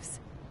lowlifes.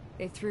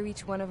 They threw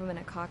each one of them in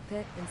a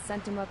cockpit and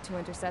sent them up to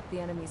intercept the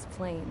enemy's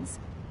planes.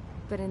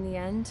 But in the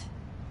end,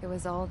 it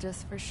was all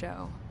just for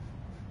show.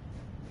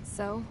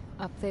 So,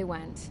 up they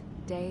went,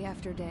 day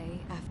after day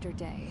after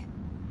day.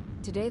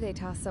 Today they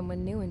tossed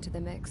someone new into the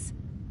mix.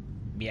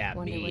 Yeah,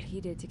 Wonder me. what he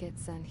did to get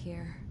sent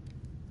here.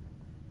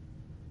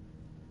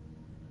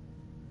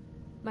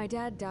 My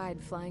dad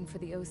died flying for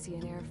the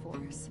Ocean Air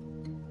Force.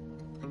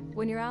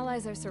 When your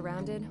allies are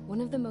surrounded,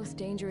 one of the most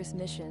dangerous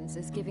missions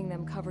is giving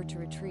them cover to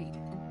retreat.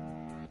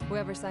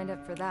 Whoever signed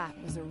up for that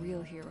was a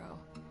real hero.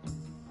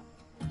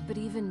 But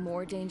even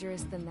more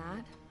dangerous than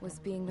that was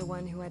being the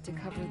one who had to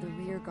cover the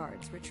rear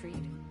guard's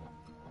retreat.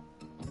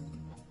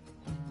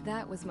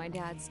 That was my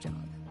dad's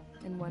job,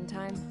 and one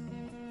time,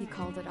 he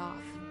called it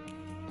off.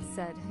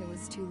 Said it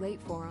was too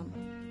late for him.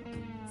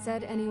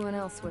 Said anyone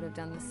else would have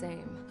done the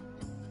same.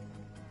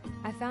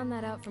 I found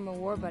that out from a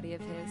war buddy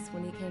of his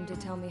when he came to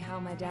tell me how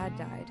my dad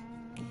died.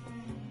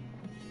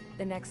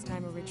 The next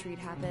time a retreat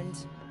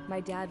happened,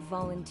 my dad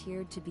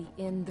volunteered to be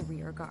in the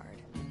rear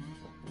guard.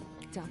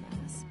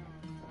 Dumbass.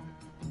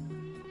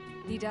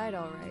 He died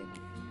all right.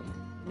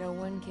 No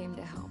one came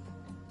to help.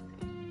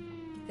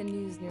 The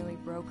news nearly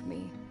broke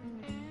me.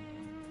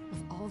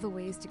 Of all the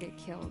ways to get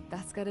killed,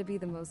 that's gotta be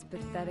the most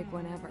pathetic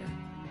one ever.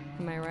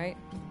 Am I right?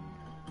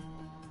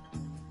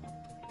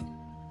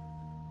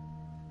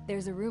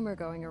 There's a rumor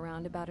going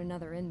around about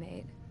another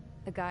inmate.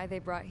 A guy they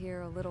brought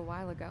here a little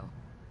while ago.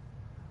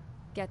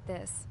 Get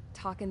this,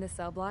 talk in the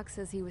cell block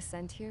says he was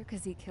sent here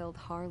because he killed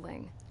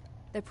Harling,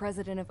 the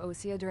president of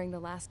Osea during the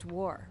last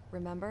war,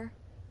 remember?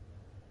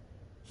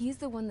 He's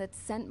the one that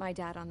sent my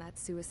dad on that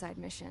suicide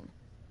mission.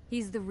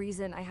 He's the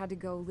reason I had to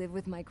go live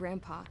with my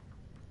grandpa,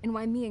 and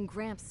why me and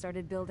Gramps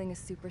started building a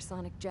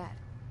supersonic jet.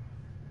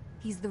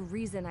 He's the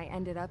reason I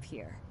ended up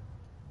here.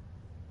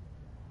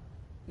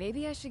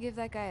 Maybe I should give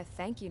that guy a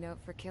thank you note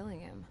for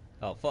killing him.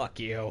 Oh, fuck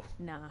you.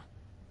 Nah.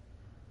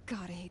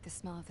 God, I hate the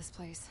smell of this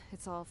place.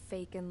 It's all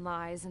fake and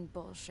lies and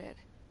bullshit.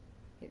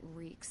 It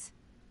reeks.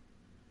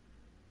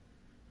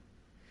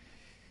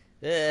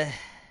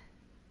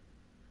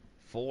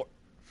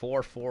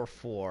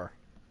 444.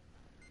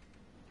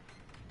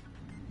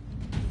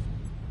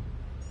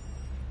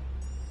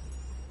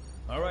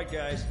 All right,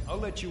 guys, I'll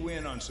let you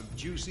in on some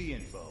juicy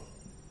info.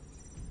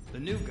 The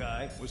new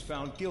guy was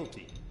found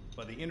guilty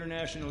by the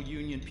International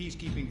Union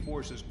Peacekeeping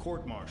Forces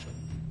court-martial.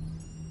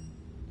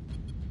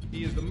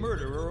 He is the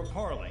murderer of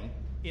Harling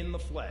in the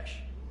flesh.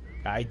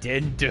 I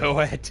didn't do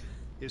it.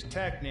 His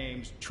tag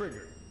name's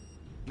Trigger.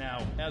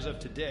 Now, as of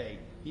today,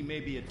 he may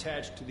be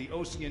attached to the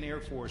Osean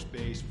Air Force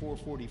Base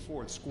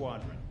 444th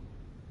Squadron.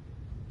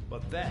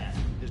 But that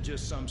is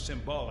just some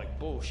symbolic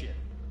bullshit.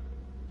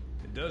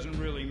 It doesn't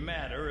really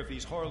matter if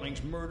he's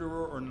Harling's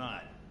murderer or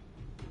not.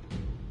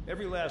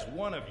 Every last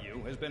one of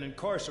you has been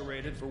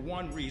incarcerated for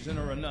one reason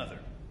or another.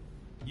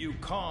 You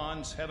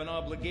cons have an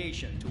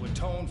obligation to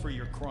atone for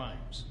your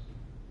crimes.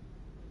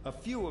 A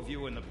few of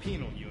you in the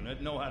penal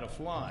unit know how to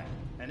fly,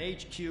 and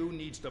HQ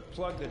needs to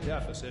plug the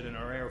deficit in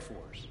our Air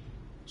Force.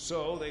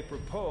 So they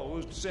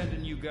proposed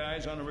sending you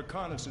guys on a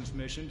reconnaissance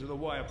mission to the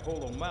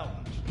Waiapolo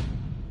Mountains.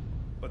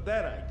 But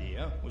that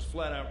idea was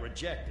flat out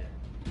rejected.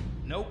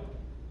 Nope,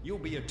 you'll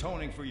be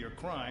atoning for your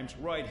crimes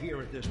right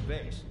here at this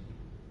base.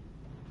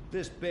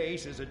 This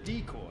base is a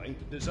decoy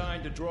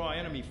designed to draw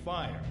enemy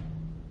fire,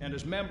 and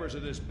as members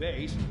of this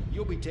base,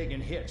 you'll be taking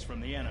hits from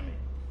the enemy.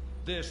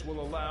 This will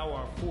allow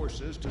our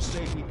forces to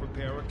safely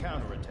prepare a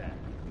counterattack.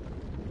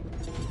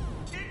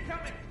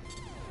 Incoming!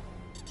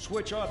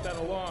 Switch off that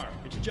alarm.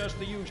 It's just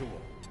the usual.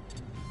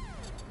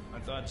 I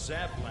thought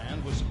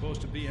Zapland was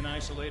supposed to be an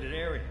isolated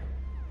area.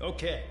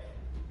 Okay,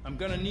 I'm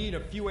gonna need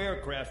a few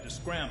aircraft to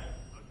scramble.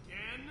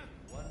 Again?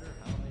 Wonder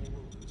how many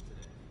we'll lose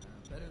today.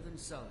 Better than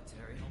solitary.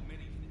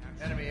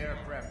 Enemy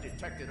aircraft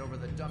detected over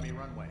the dummy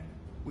runway.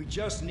 We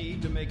just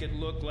need to make it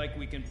look like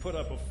we can put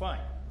up a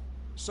fight.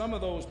 Some of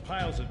those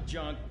piles of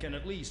junk can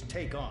at least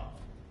take off.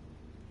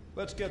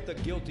 Let's get the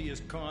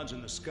guiltiest cons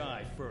in the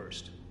sky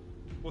first.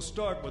 We'll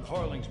start with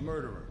Harling's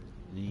murderer.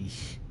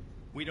 Eesh.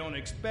 We don't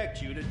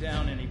expect you to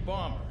down any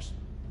bombers.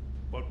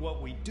 But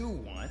what we do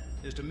want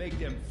is to make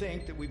them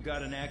think that we've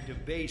got an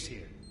active base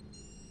here.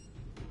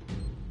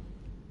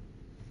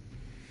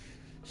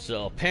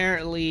 So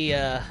apparently,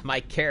 my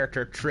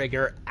character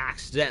Trigger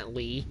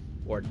accidentally,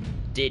 or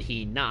did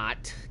he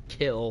not,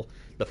 kill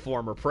the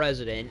former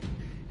president,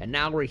 and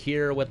now we're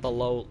here with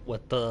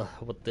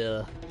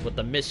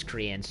the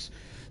miscreants.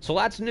 So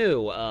that's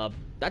new.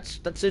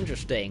 That's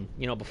interesting.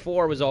 You know,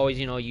 before it was always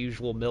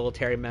usual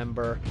military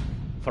member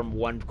from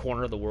one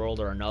corner of the world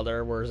or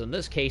another, whereas in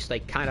this case they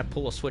kind of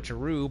pull a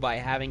switcheroo by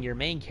having your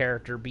main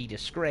character be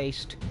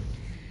disgraced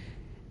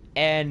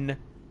and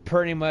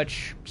pretty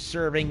much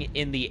serving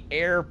in the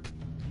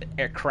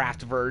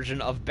aircraft version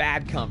of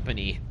Bad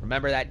Company.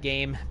 Remember that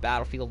game,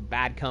 Battlefield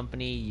Bad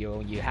Company?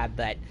 You had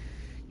that,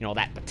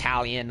 that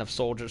battalion of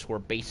soldiers who were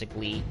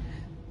basically,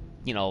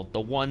 the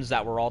ones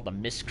that were all the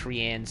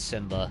miscreants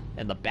and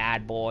the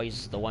bad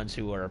boys, the ones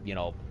who were,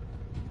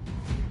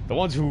 the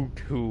ones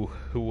who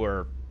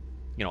were,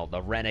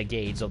 the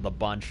renegades of the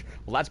bunch.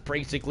 Well, that's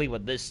basically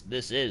what this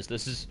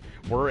is.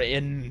 We're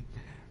in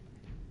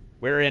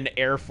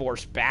Air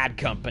Force Bad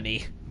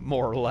Company,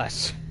 more or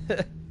less.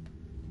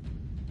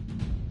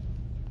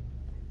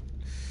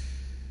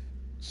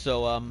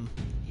 So,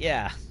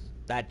 yeah,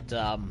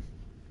 that,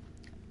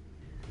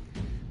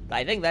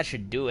 I think that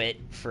should do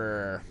it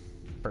for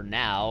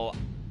now.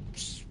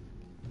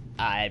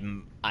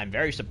 I'm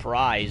very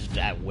surprised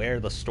at where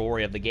the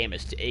story of the game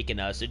has taken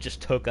us. It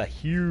just took a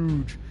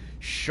huge,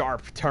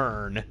 sharp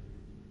turn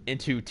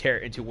into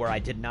where I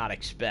did not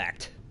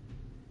expect.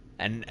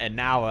 And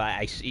now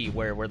I see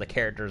where the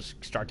characters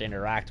start to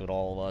interact with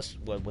all of us.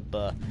 With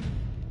the,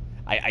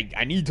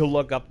 I need to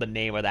look up the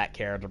name of that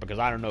character because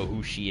I don't know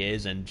who she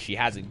is, and she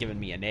hasn't given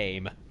me a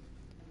name.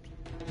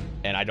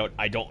 And I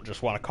don't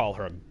just want to call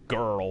her a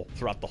girl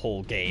throughout the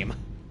whole game.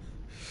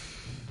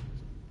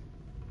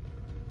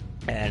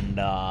 And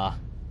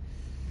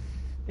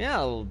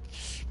yeah,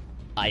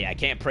 I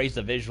can't praise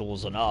the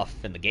visuals enough,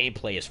 and the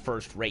gameplay is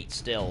first rate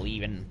still,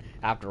 even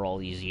after all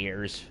these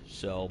years.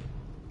 So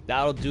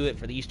that'll do it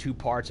for these 2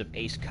 parts of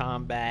Ace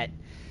Combat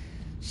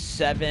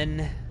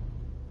 7.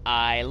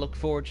 I look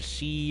forward to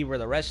see where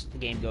the rest of the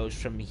game goes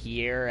from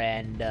here,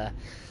 and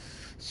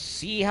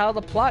see how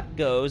the plot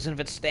goes, and if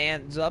it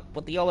stands up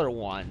with the other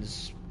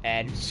ones,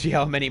 and see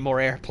how many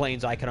more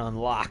airplanes I can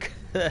unlock.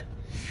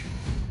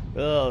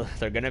 Ugh,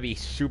 they're gonna be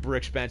super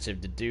expensive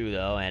to do,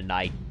 though, and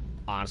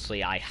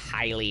honestly, I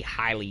highly,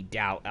 highly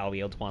doubt I'll be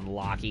able to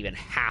unlock even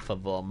half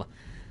of them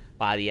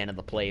by the end of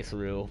the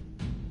playthrough.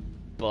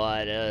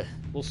 But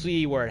we'll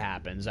see where it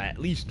happens. I at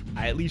least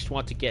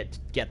want to get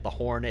the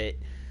Hornet,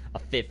 a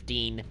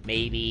 15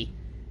 maybe,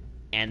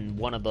 and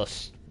one of the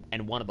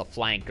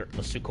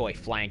Sukhoi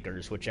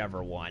flankers,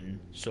 whichever one.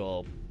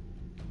 So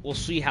we'll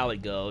see how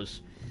it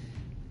goes.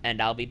 And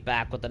I'll be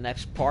back with the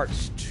next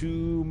parts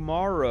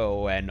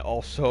tomorrow. And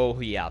also,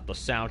 yeah, the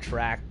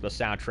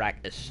soundtrack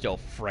is still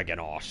friggin'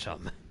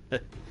 awesome.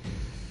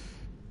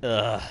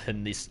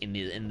 in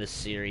this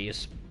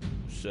series.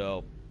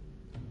 So,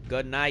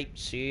 good night.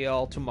 See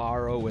y'all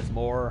tomorrow with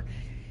more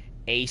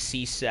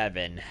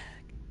AC7.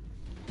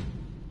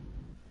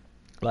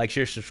 Like,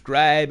 share,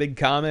 subscribe, and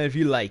comment if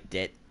you liked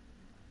it.